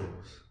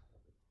trials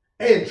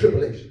and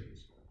tribulations.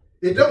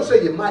 It don't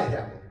say you might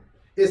have them.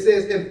 It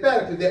says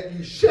emphatically that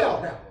you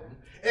shall have them.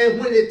 And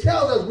when it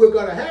tells us we're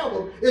going to have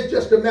them, it's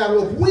just a matter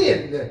of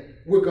when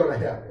we're going to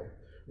have them.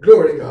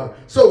 Glory to God.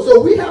 So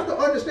we have to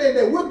understand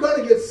that we're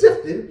going to get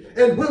sifted.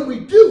 And when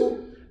we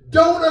do,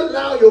 don't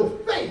allow your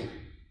faith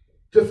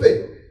to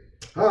fail.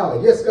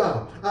 Yes,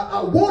 God.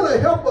 I want to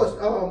help us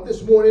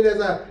this morning as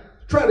I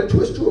try to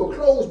twist to a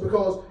close,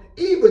 because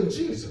even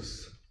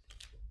Jesus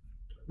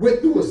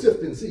went through a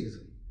sifting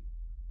season.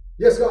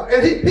 Yes, God.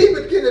 And he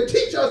began to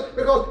teach us,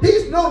 because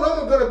he's no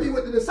longer going to be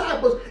with the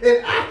disciples. And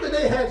after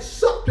they had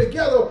supped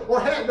together, or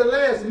had the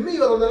last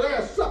meal or the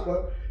last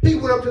supper, he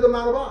went up to the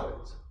Mount of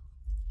Olives.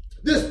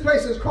 This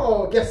place is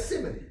called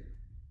Gethsemane.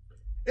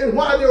 And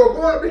while they were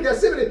going up to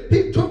Gethsemane,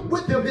 he took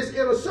with him his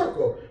inner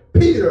circle,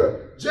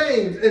 Peter,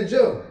 James, and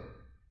John.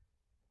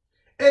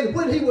 And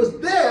when he was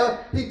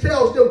there, he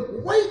tells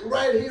them, wait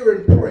right here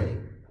and pray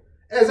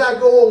as I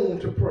go on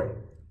to pray.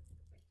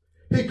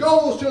 He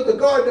goes to the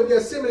Garden of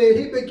Gethsemane and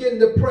he begins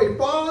to pray,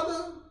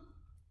 Father,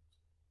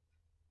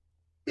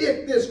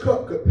 if this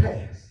cup could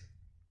pass,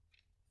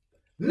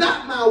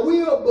 not my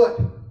will,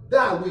 but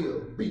thy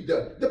will be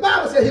done. The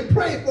Bible said he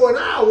prayed for an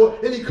hour,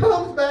 and he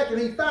comes back and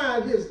he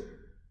finds his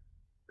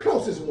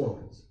closest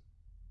ones.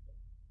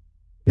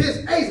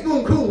 His ace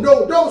boom coon,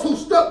 those who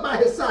stuck by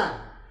his side.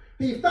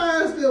 He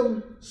finds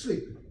them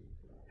sleeping.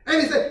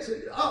 And he said,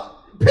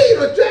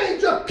 Peter,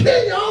 James,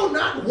 can y'all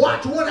not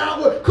watch 1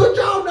 hour? Could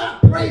y'all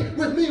not pray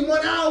with me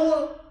 1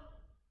 hour?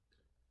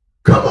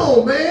 Come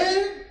on,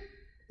 man.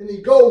 And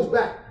he goes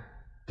back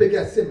to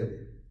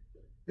Gethsemane.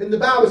 And the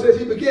Bible says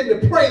he began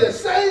to pray the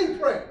same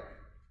prayer.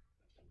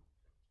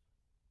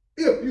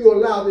 If you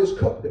allow this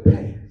cup to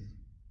pass,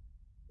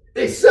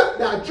 except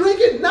thou drink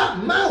it,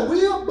 not my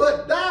will,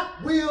 but thy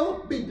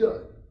will be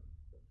done.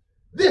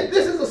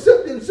 This is a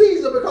sifting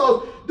season,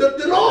 because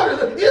the Lord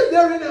is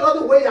there any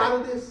other way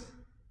out of this?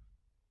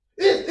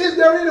 Is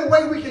there any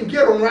way we can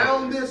get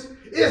around this?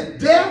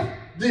 Is death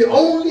the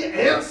only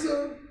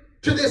answer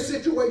to this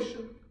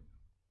situation?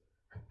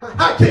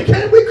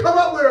 Can we come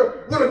up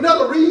with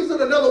another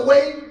reason, another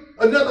way,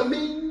 another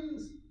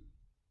means?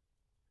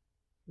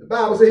 The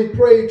Bible says he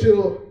prayed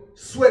till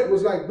sweat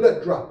was like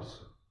blood drops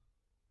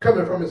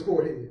coming from his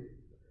forehead.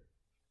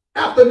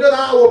 After another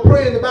hour of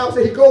praying, the Bible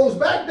says he goes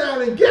back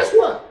down, and guess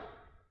what?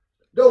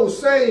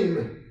 Those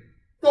same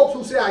folks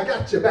who say, I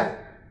got your back,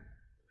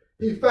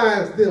 he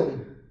finds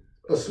them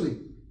asleep.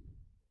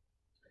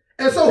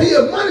 And so he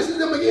admonishes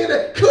them again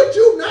that, could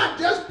you not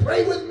just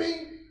pray with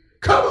me?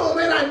 Come on,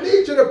 man, I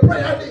need you to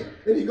pray.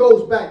 And he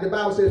goes back. The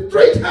Bible says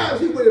 3 times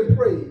he went and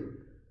prayed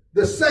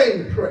the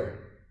same prayer.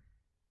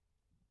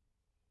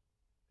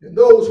 And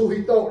those who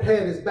he thought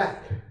had his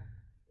back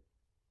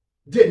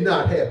did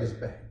not have his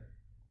back.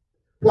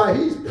 While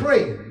he's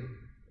praying,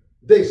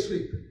 they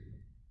sleeping.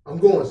 I'm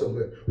going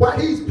somewhere. While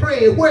he's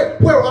praying, where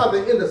are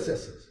the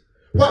intercessors?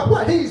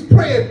 While he's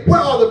praying, where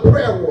are the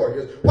prayer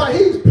warriors? While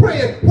he's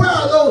praying, where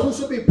are those who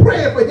should be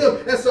praying for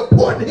him and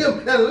supporting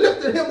him and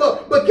lifting him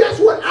up? But guess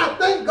what? I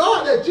thank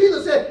God that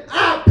Jesus said,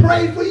 I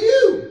pray for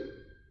you.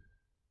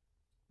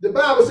 The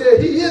Bible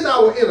said he is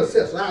our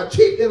intercessor, our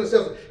chief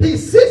intercessor. He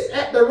sits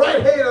at the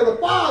right hand of the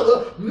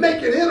Father,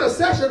 making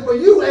intercession for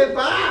you and for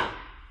I.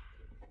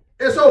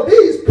 And so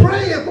he's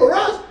praying for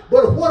us,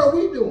 but what are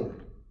we doing?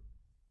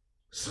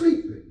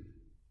 Sleeping.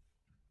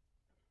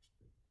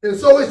 And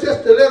so it's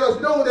just to let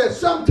us know that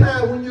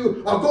sometime when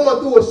you are going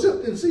through a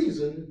sifting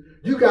season,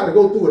 you got to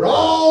go through it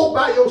all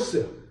by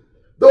yourself.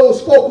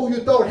 Those folk who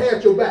you thought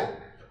had your back,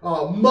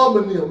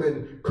 mama them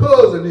and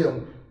cousin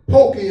them,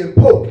 Pokey and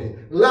Pokey,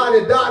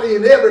 Lottie Dottie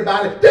and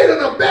everybody, they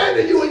done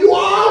abandon you and you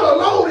are all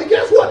alone. And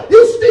guess what?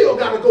 You still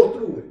got to go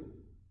through it.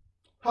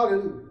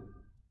 Hallelujah.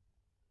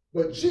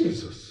 But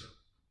Jesus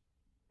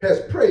has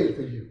prayed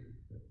for you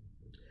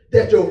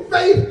that your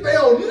faith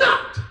fail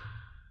not,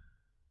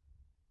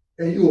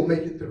 and you will make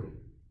it through.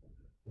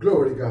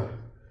 Glory to God.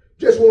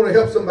 Just want to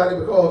help somebody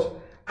because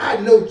I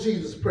know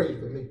Jesus prayed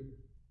for me.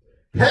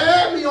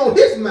 Had me on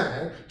his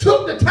mind,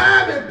 took the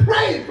time and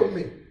prayed for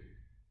me.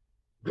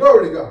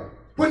 Glory to God.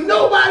 When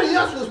nobody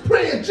else was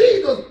praying,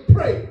 Jesus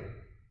prayed.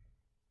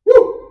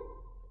 Woo!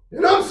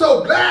 And I'm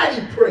so glad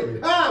he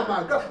prayed. Oh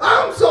my God.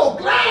 I'm so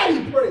glad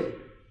he prayed.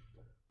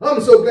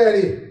 I'm so glad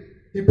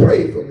he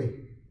prayed for me.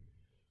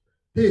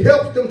 He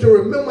helps them to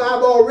remember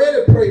I've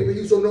already prayed for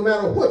you, so no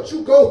matter what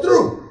you go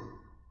through,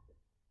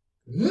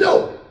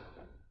 know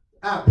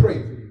I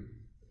pray for you.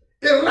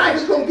 And life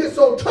is going to get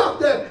so tough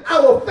that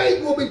our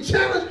faith will be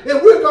challenged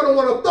and we're going to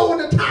want to throw in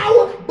the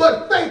towel,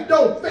 but faith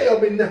don't fail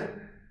me now.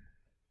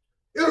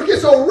 It'll get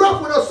so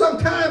rough with us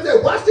sometimes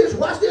that watch this,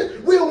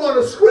 we'll want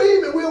to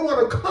scream and we'll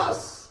want to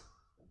cuss.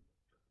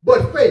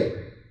 But faith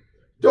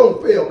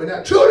don't fail me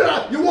now. Children,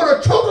 you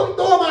want to choke them,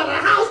 throw them out of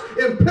the house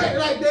and plant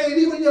like they ain't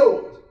even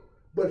yours.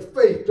 But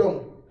faith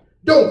don't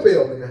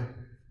fail me now.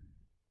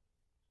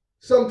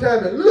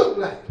 Sometimes it look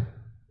like,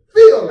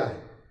 feel like,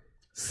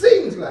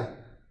 seems like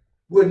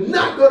we're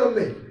not going to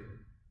make it.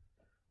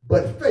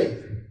 But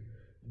faith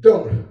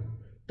don't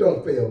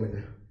fail me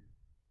now.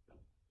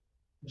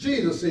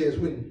 Jesus says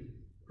when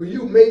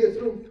you made it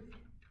through,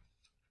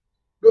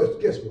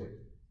 guess what?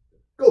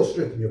 Go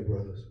strengthen your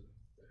brothers.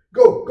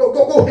 Go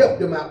help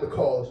them out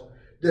because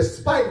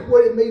despite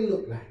what it may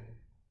look like,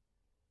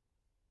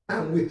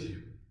 I'm with you.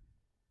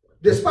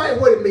 Despite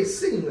what it may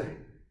seem like,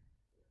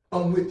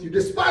 I'm with you.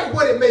 Despite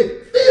what it may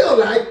feel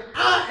like,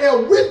 I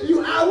am with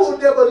you. I will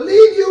never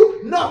leave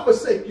you nor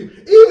forsake you.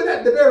 Even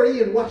at the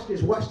very end, watch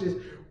this.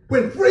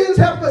 When friends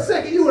have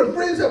forsaken you and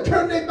friends have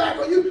turned their back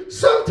on you,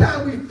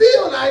 sometimes we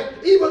feel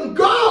like even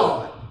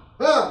God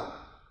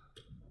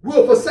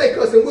will forsake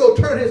us and will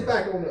turn his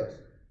back on us.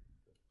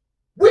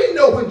 We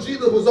know when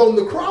Jesus was on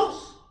the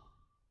cross,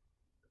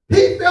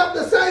 he felt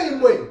the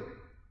same way.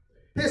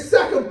 His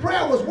second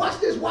prayer was, watch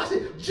this.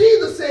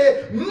 Jesus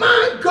said,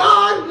 my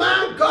God,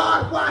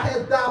 why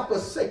hast thou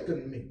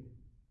forsaken me?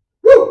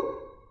 Woo!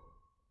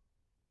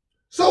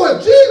 So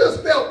if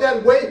Jesus felt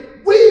that way,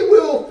 we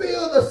will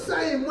feel the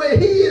same way.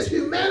 He is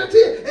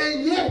humanity,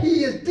 and yet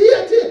he is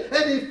deity,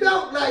 and he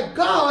felt like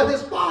God,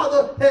 his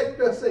Father, had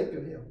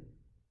forsaken him.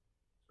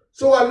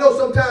 So I know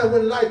sometimes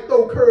when life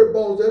throws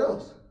curveballs at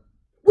us,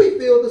 we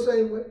feel the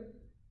same way.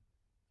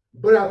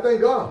 But I thank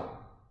God.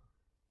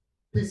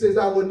 He says,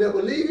 I will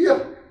never leave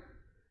you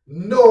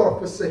nor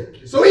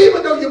forsake you. So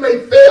even though you may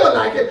feel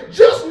like it,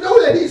 just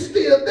know that he's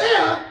still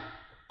there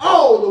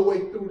all the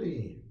way through the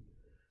end.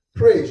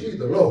 Praise ye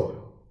the Lord.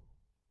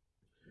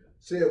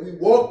 Said we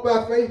walk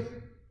by faith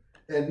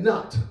and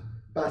not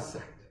by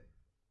sight.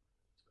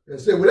 And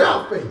said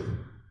without faith,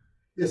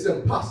 it's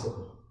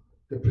impossible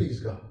to please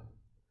God.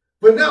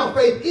 But now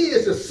faith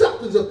is the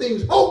substance of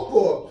things hoped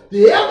for,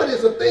 the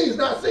evidence of things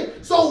not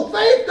seen. So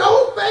faith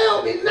don't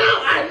fail me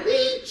now. I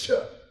need you.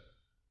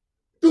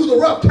 Through the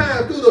rough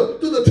times,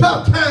 through the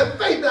tough times,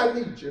 faith, I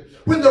need you.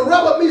 When the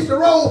rubber meets the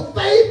road,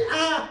 faith,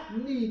 I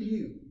need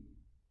you.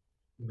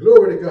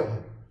 Glory to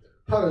God.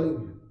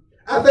 Hallelujah.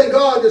 I thank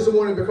God this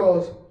morning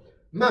because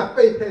my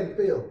faith hadn't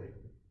failed me.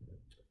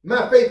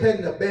 My faith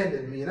hadn't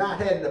abandoned me, and I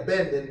hadn't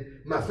abandoned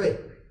my faith.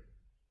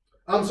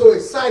 I'm so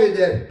excited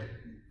that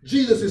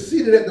Jesus is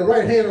seated at the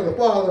right hand of the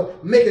Father,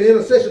 making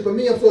intercession for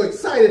me. I'm so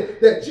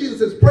excited that Jesus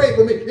has prayed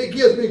for me. It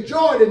gives me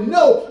joy to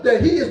know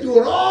that he is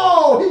doing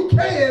all he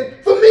can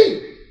for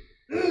me.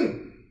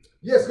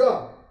 Yes,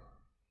 God.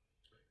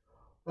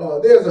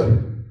 There's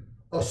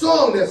a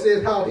song that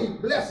says how he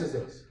blesses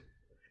us.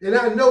 And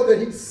I know that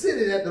he's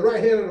sitting at the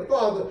right hand of the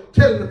Father,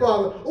 telling the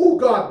Father, oh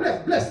God,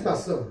 bless my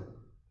son.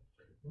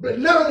 But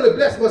not only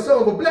bless my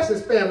son, but bless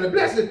his family,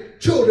 bless his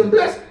children,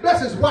 bless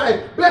his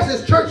wife, bless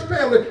his church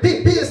family. He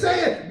is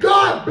saying,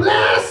 God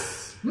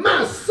bless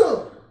my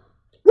son.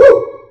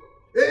 Woo!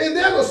 And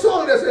there's a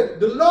song that says,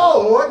 the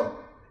Lord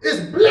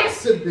is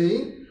blessing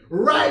thee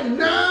right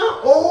now,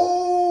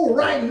 oh,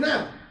 right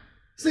now.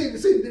 See,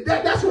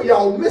 that's where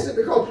y'all miss it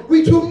because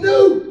we too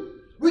new.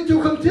 We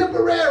too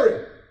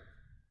contemporary.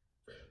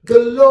 The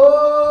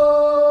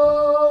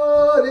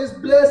Lord is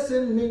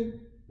blessing me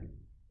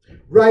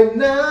right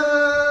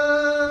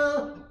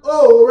now,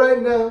 oh, right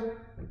now.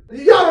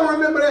 Y'all don't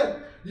remember that?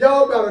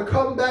 Y'all got to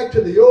come back to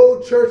the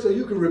old church so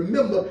you can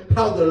remember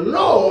how the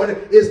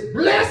Lord is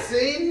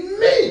blessing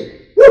me.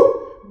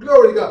 Woo!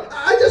 Glory to God.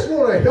 I just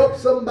want to help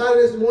somebody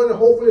this morning.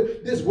 Hopefully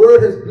this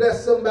word has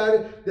blessed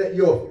somebody that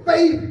your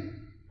faith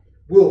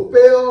will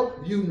fail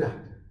you not.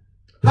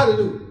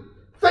 Hallelujah.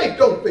 Faith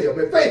don't fail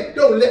me. Faith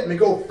don't let me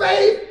go.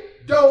 Faith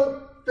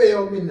don't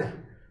fail me now.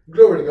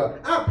 Glory to God.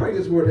 I pray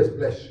this word has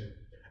blessed you.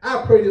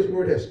 I pray this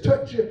word has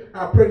touched you.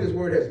 I pray this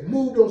word has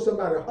moved on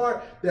somebody's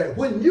heart that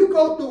when you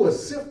go through a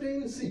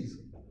sifting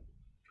season,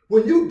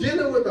 when you're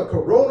dealing with a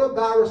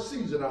coronavirus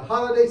season, a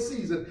holiday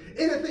season,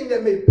 anything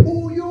that may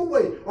pull you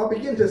away or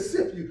begin to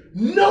sift you,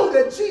 know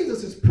that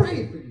Jesus is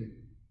praying for you,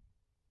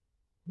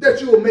 that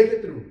you will make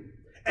it through.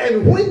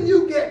 And when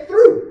you get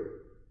through,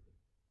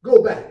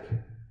 go back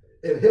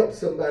and help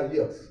somebody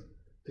else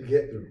to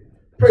get through.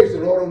 Praise the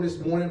Lord on this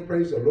morning.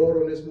 Praise the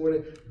Lord on this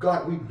morning.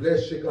 God, we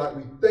bless you. God,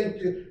 we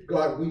thank you.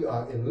 God, we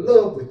are in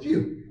love with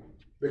you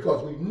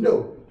because we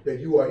know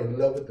that you are in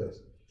love with us.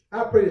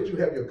 I pray that you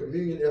have your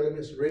communion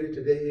elements ready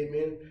today,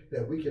 amen,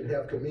 that we can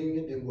have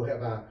communion. Then we'll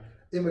have our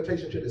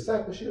invitation to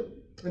discipleship.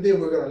 And then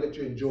we're going to let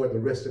you enjoy the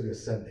rest of your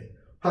Sunday.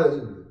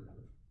 Hallelujah.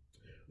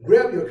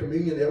 Grab your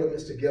communion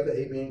elements together,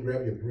 amen.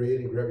 Grab your bread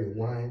and grab your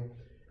wine.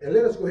 And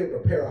let us go ahead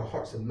and prepare our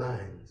hearts and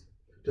minds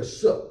to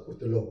sup with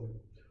the Lord.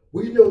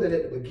 We know that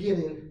at the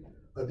beginning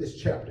of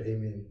this chapter,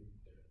 amen,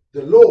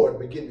 the Lord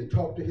began to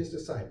talk to his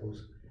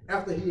disciples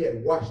after he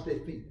had washed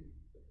their feet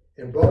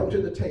and brought them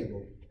to the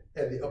table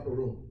at the upper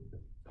room.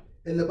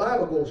 And the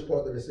Bible goes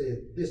further to say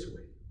it this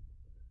way.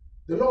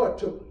 The Lord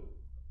took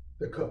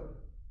the cup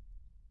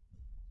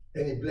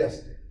and he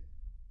blessed it.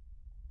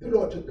 The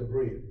Lord took the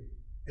bread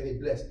and he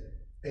blessed it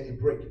and he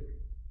broke it.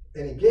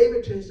 And he gave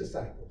it to his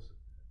disciples,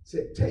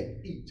 said,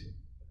 take, eat.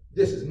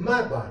 This is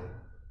my body,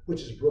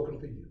 which is broken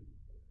for you.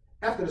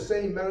 After the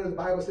same manner, the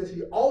Bible says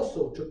he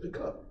also took the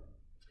cup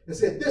and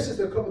said, this is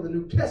the cup of the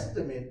New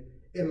Testament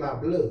in my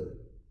blood,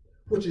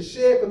 which is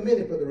shed for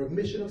many for the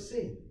remission of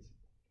sins.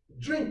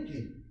 Drink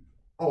ye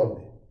all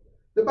of it.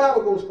 The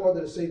Bible goes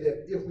further to say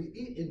that if we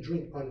eat and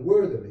drink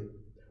unworthily,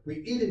 we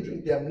eat and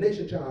drink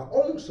damnation to our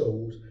own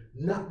souls,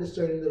 not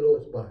discerning the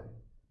Lord's body.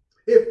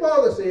 It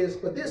further says,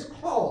 for this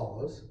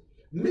cause,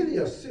 many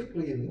are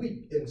sickly and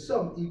weak, and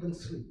some even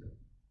sleep.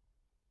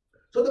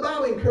 So the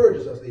Bible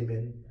encourages us,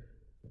 amen,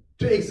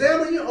 to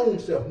examine your own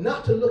self,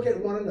 not to look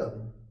at one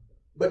another,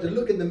 but to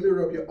look in the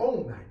mirror of your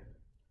own life,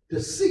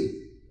 to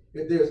see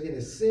if there's any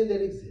sin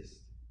that exists.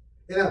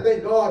 And I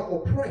thank God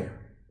for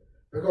prayer,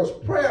 because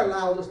prayer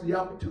allows us the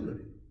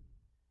opportunity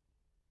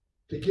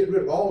to get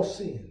rid of all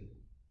sin,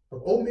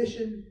 of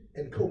omission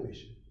and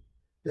commission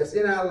that's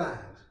in our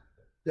lives,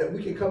 that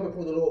we can come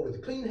before the Lord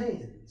with clean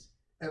hands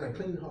and a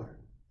clean heart,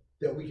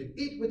 that we can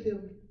eat with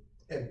him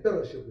and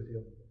fellowship with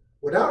him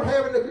without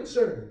having a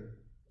concern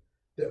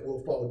that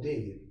we'll fall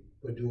dead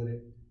for doing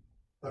it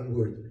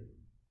unworthily.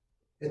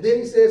 And then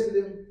he says to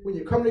them, when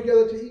you come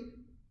together to eat,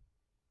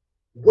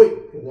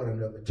 wait for one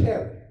another,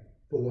 tarry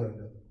for one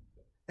another.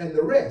 And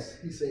the rest,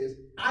 he says,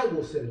 I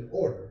will set in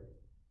order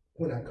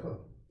when I come.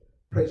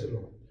 Praise the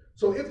Lord.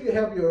 So if you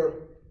have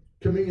your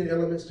communion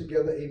elements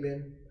together,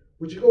 amen,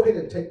 would you go ahead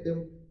and take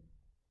them?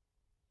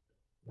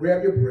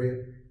 Grab your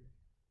bread.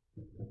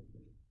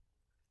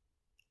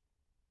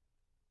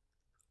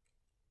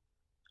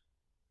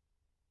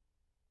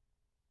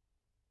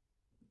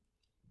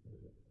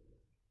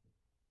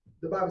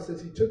 The Bible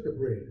says he took the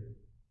bread,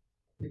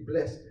 he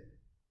blessed it,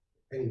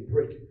 and he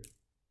broke it,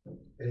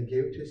 and he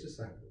gave it to his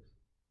disciples.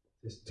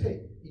 He says,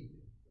 take, eat.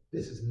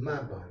 This is my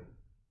body,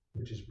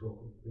 which is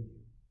broken for you.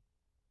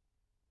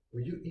 Will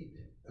you eat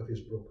of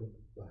his broken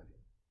body?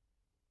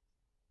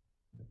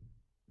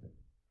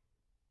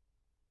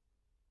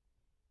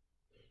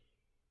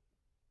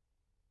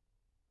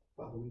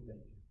 Father, we thank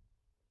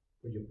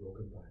you for your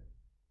broken body.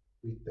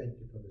 We thank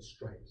you for the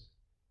stripes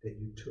that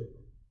you took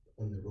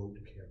on the road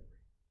to Calvary.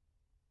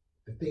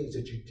 The things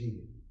that you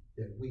did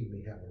that we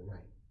may have a right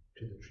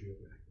to the tree of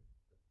life.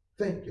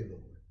 Thank you,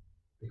 Lord,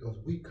 because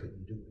we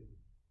couldn't do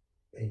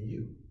it, and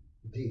you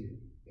did it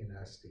in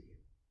our stead.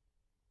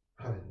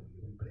 Hallelujah,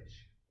 we bless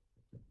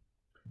you.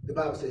 The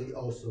Bible says he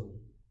also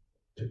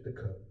took the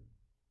cup.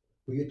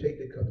 Will you take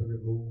the cup and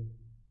remove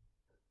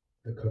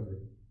the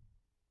covering?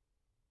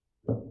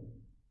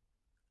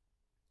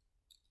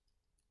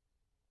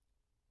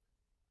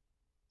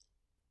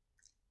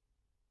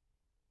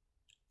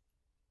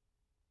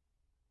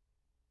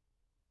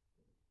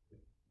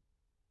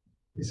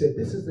 He said,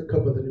 this is the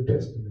cup of the New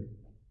Testament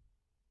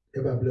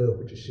in my blood,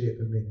 which is shed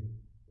for many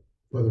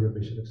for the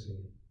remission of sin.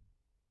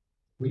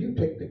 Will you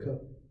take the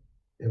cup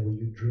and will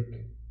you drink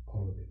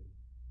all of it?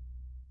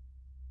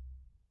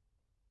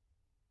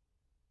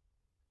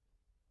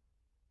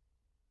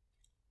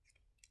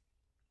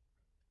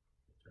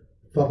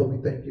 Father,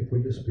 we thank you for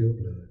your spilled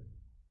blood.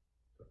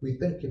 We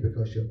thank you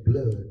because your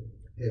blood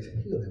has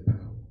healing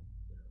power.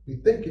 We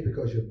thank you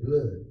because your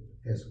blood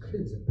has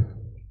cleansing power.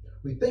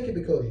 We thank you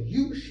because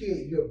you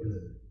shed your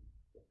blood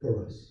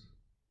for us.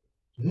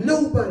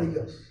 Nobody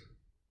else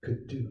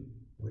could do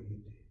what you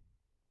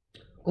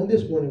did. On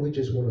this morning, we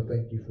just want to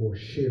thank you for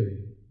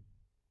sharing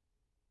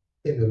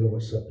in the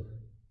Lord's Supper,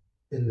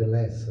 in the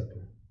Last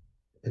Supper,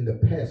 in the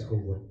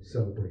Passover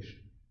celebration,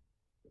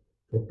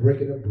 for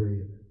breaking of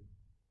bread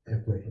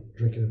and for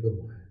drinking of the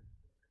wine.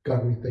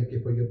 God, we thank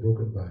you for your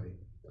broken body.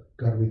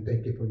 God, we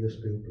thank you for your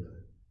spilled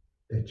blood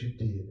that you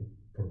did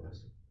for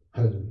us.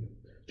 Hallelujah.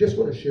 Just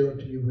want to share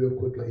unto you real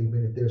quickly,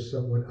 amen, if there's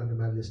someone under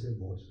my listening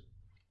voice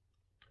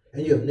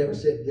and you have never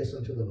said yes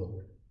unto the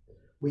Lord,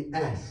 we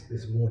ask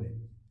this morning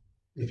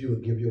if you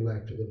would give your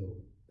life to the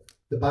Lord.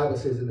 The Bible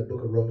says in the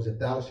book of Romans that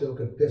thou shalt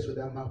confess with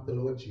thy mouth the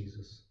Lord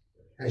Jesus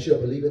and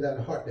shalt believe in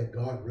thy heart that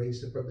God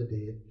raised him from the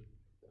dead,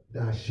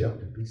 thou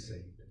shalt be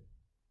saved.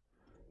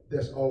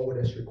 That's all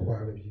that's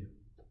required of you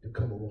to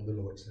come over on the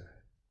Lord's side.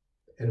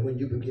 And when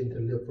you begin to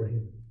live for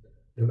him,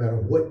 no matter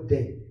what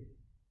day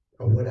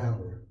or what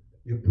hour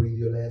you breathe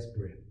your last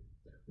breath,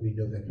 we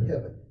know that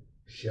heaven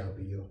shall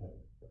be your home.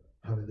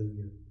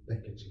 Hallelujah.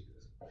 Thank you, Jesus.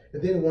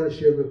 And then I want to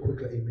share real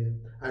quickly,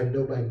 amen. I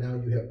know by now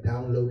you have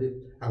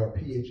downloaded our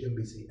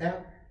PHMBC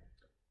app,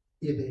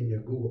 either in your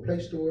Google Play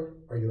Store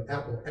or your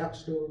Apple App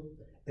Store.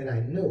 And I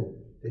know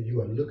that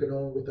you are looking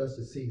on with us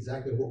to see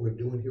exactly what we're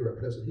doing here at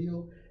Pleasant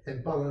Hill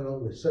and following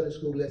on with Sunday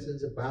school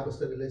lessons and Bible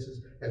study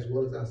lessons, as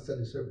well as our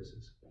Sunday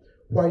services.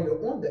 While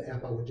you're on the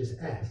app, I would just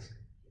ask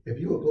if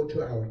you will go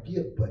to our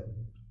Give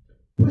button,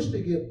 push the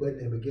Give button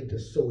and begin to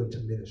sow into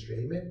ministry.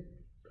 Amen.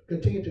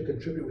 Continue to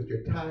contribute with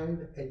your tithe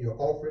and your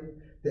offering,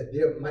 that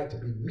there might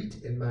be meat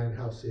in mine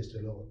house, says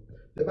the Lord.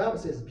 The Bible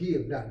says,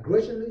 give not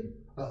grudgingly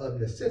or of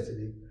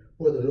necessity,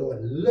 for the Lord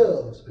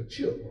loves a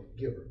cheerful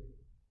giver.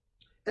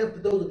 And for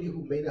those of you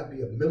who may not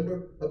be a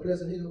member of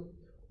Pleasant Hill,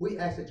 we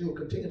ask that you will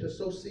continue to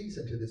sow seeds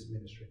into this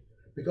ministry,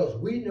 because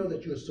we know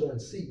that you are sowing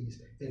seeds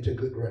into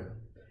good ground.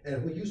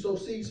 And when you sow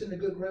seeds into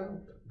good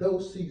ground,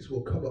 those seeds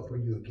will come up for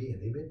you again.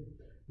 Amen.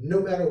 No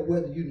matter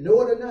whether you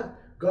know it or not,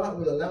 God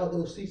will allow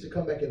those seeds to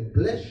come back and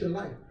bless your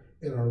life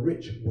in a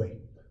rich way.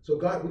 So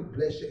God, we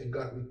bless you, and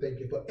God, we thank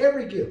you for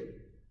every gift,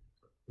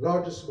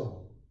 large or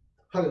small,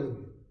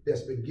 hallelujah,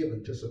 that's been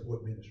given to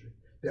support ministry.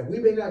 That we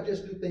may not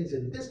just do things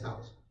in this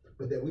house,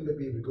 but that we may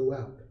be able to go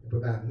out and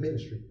provide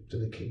ministry to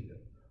the kingdom.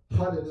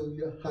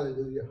 Hallelujah,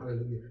 hallelujah,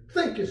 hallelujah.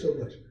 Thank you so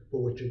much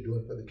for what you're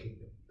doing for the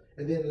kingdom.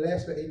 And then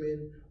lastly,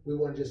 amen, we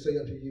want to just say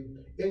unto you,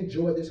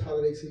 enjoy this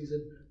holiday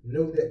season.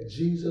 Know that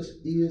Jesus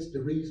is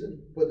the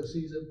reason for the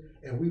season.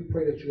 And we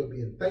pray that you are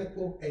being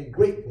thankful and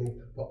grateful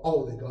for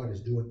all that God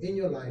is doing in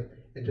your life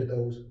and to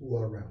those who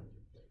are around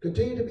you.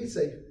 Continue to be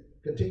safe.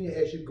 Continue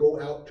as you go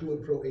out to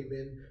and fro,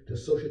 amen, to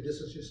social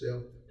distance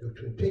yourself, to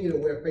continue to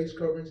wear face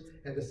coverings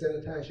and to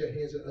sanitize your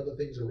hands and other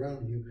things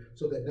around you,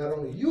 so that not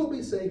only you'll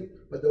be safe,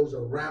 but those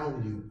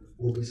around you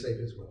will be safe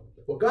as well.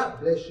 Well, God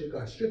bless you.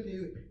 God strengthen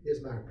you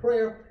is my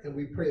prayer, and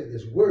we pray that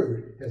this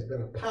word has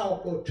been a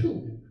powerful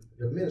tool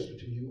to minister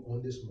to you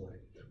on this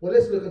morning. Well,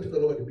 let's look unto the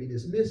Lord to be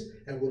dismissed,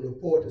 and we'll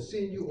look forward to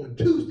seeing you on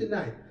Tuesday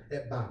night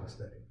at Bible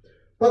study.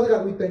 Father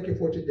God, we thank you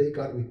for today.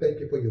 God, we thank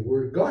you for your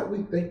word. God,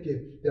 we thank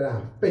you that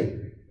our faith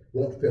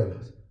won't fail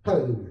us.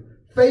 Hallelujah.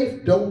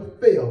 Faith don't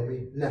fail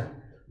me now.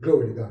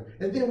 Glory to God.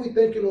 And then we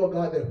thank you, Lord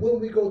God, that when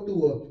we go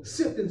through a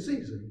sifting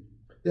season,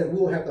 that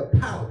we'll have the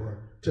power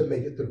to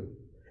make it through.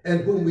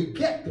 And when we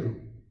get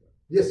through,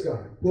 yes,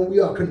 God, when we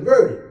are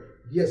converted,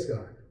 yes,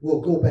 God,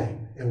 we'll go back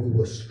and we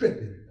will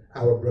strengthen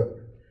our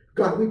brother.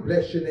 God, we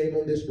bless your name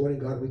on this morning.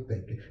 God, we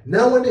thank you.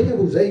 Now unto him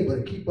who's able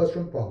to keep us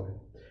from falling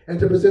and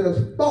to present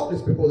us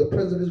faultless before the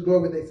presence of his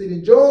glory with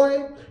exceeding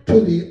joy, to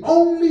the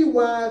only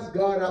wise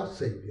God, our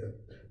Savior,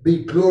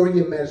 be glory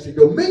and majesty,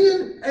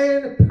 dominion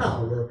and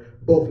power,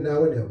 both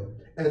now and ever.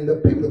 And the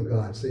people of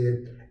God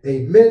said,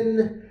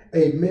 amen,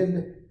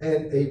 amen,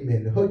 and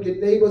amen. Hug your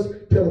neighbors,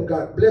 tell them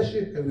God bless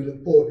you, and we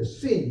look forward to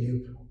seeing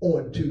you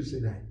on Tuesday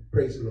night.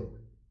 Praise the Lord.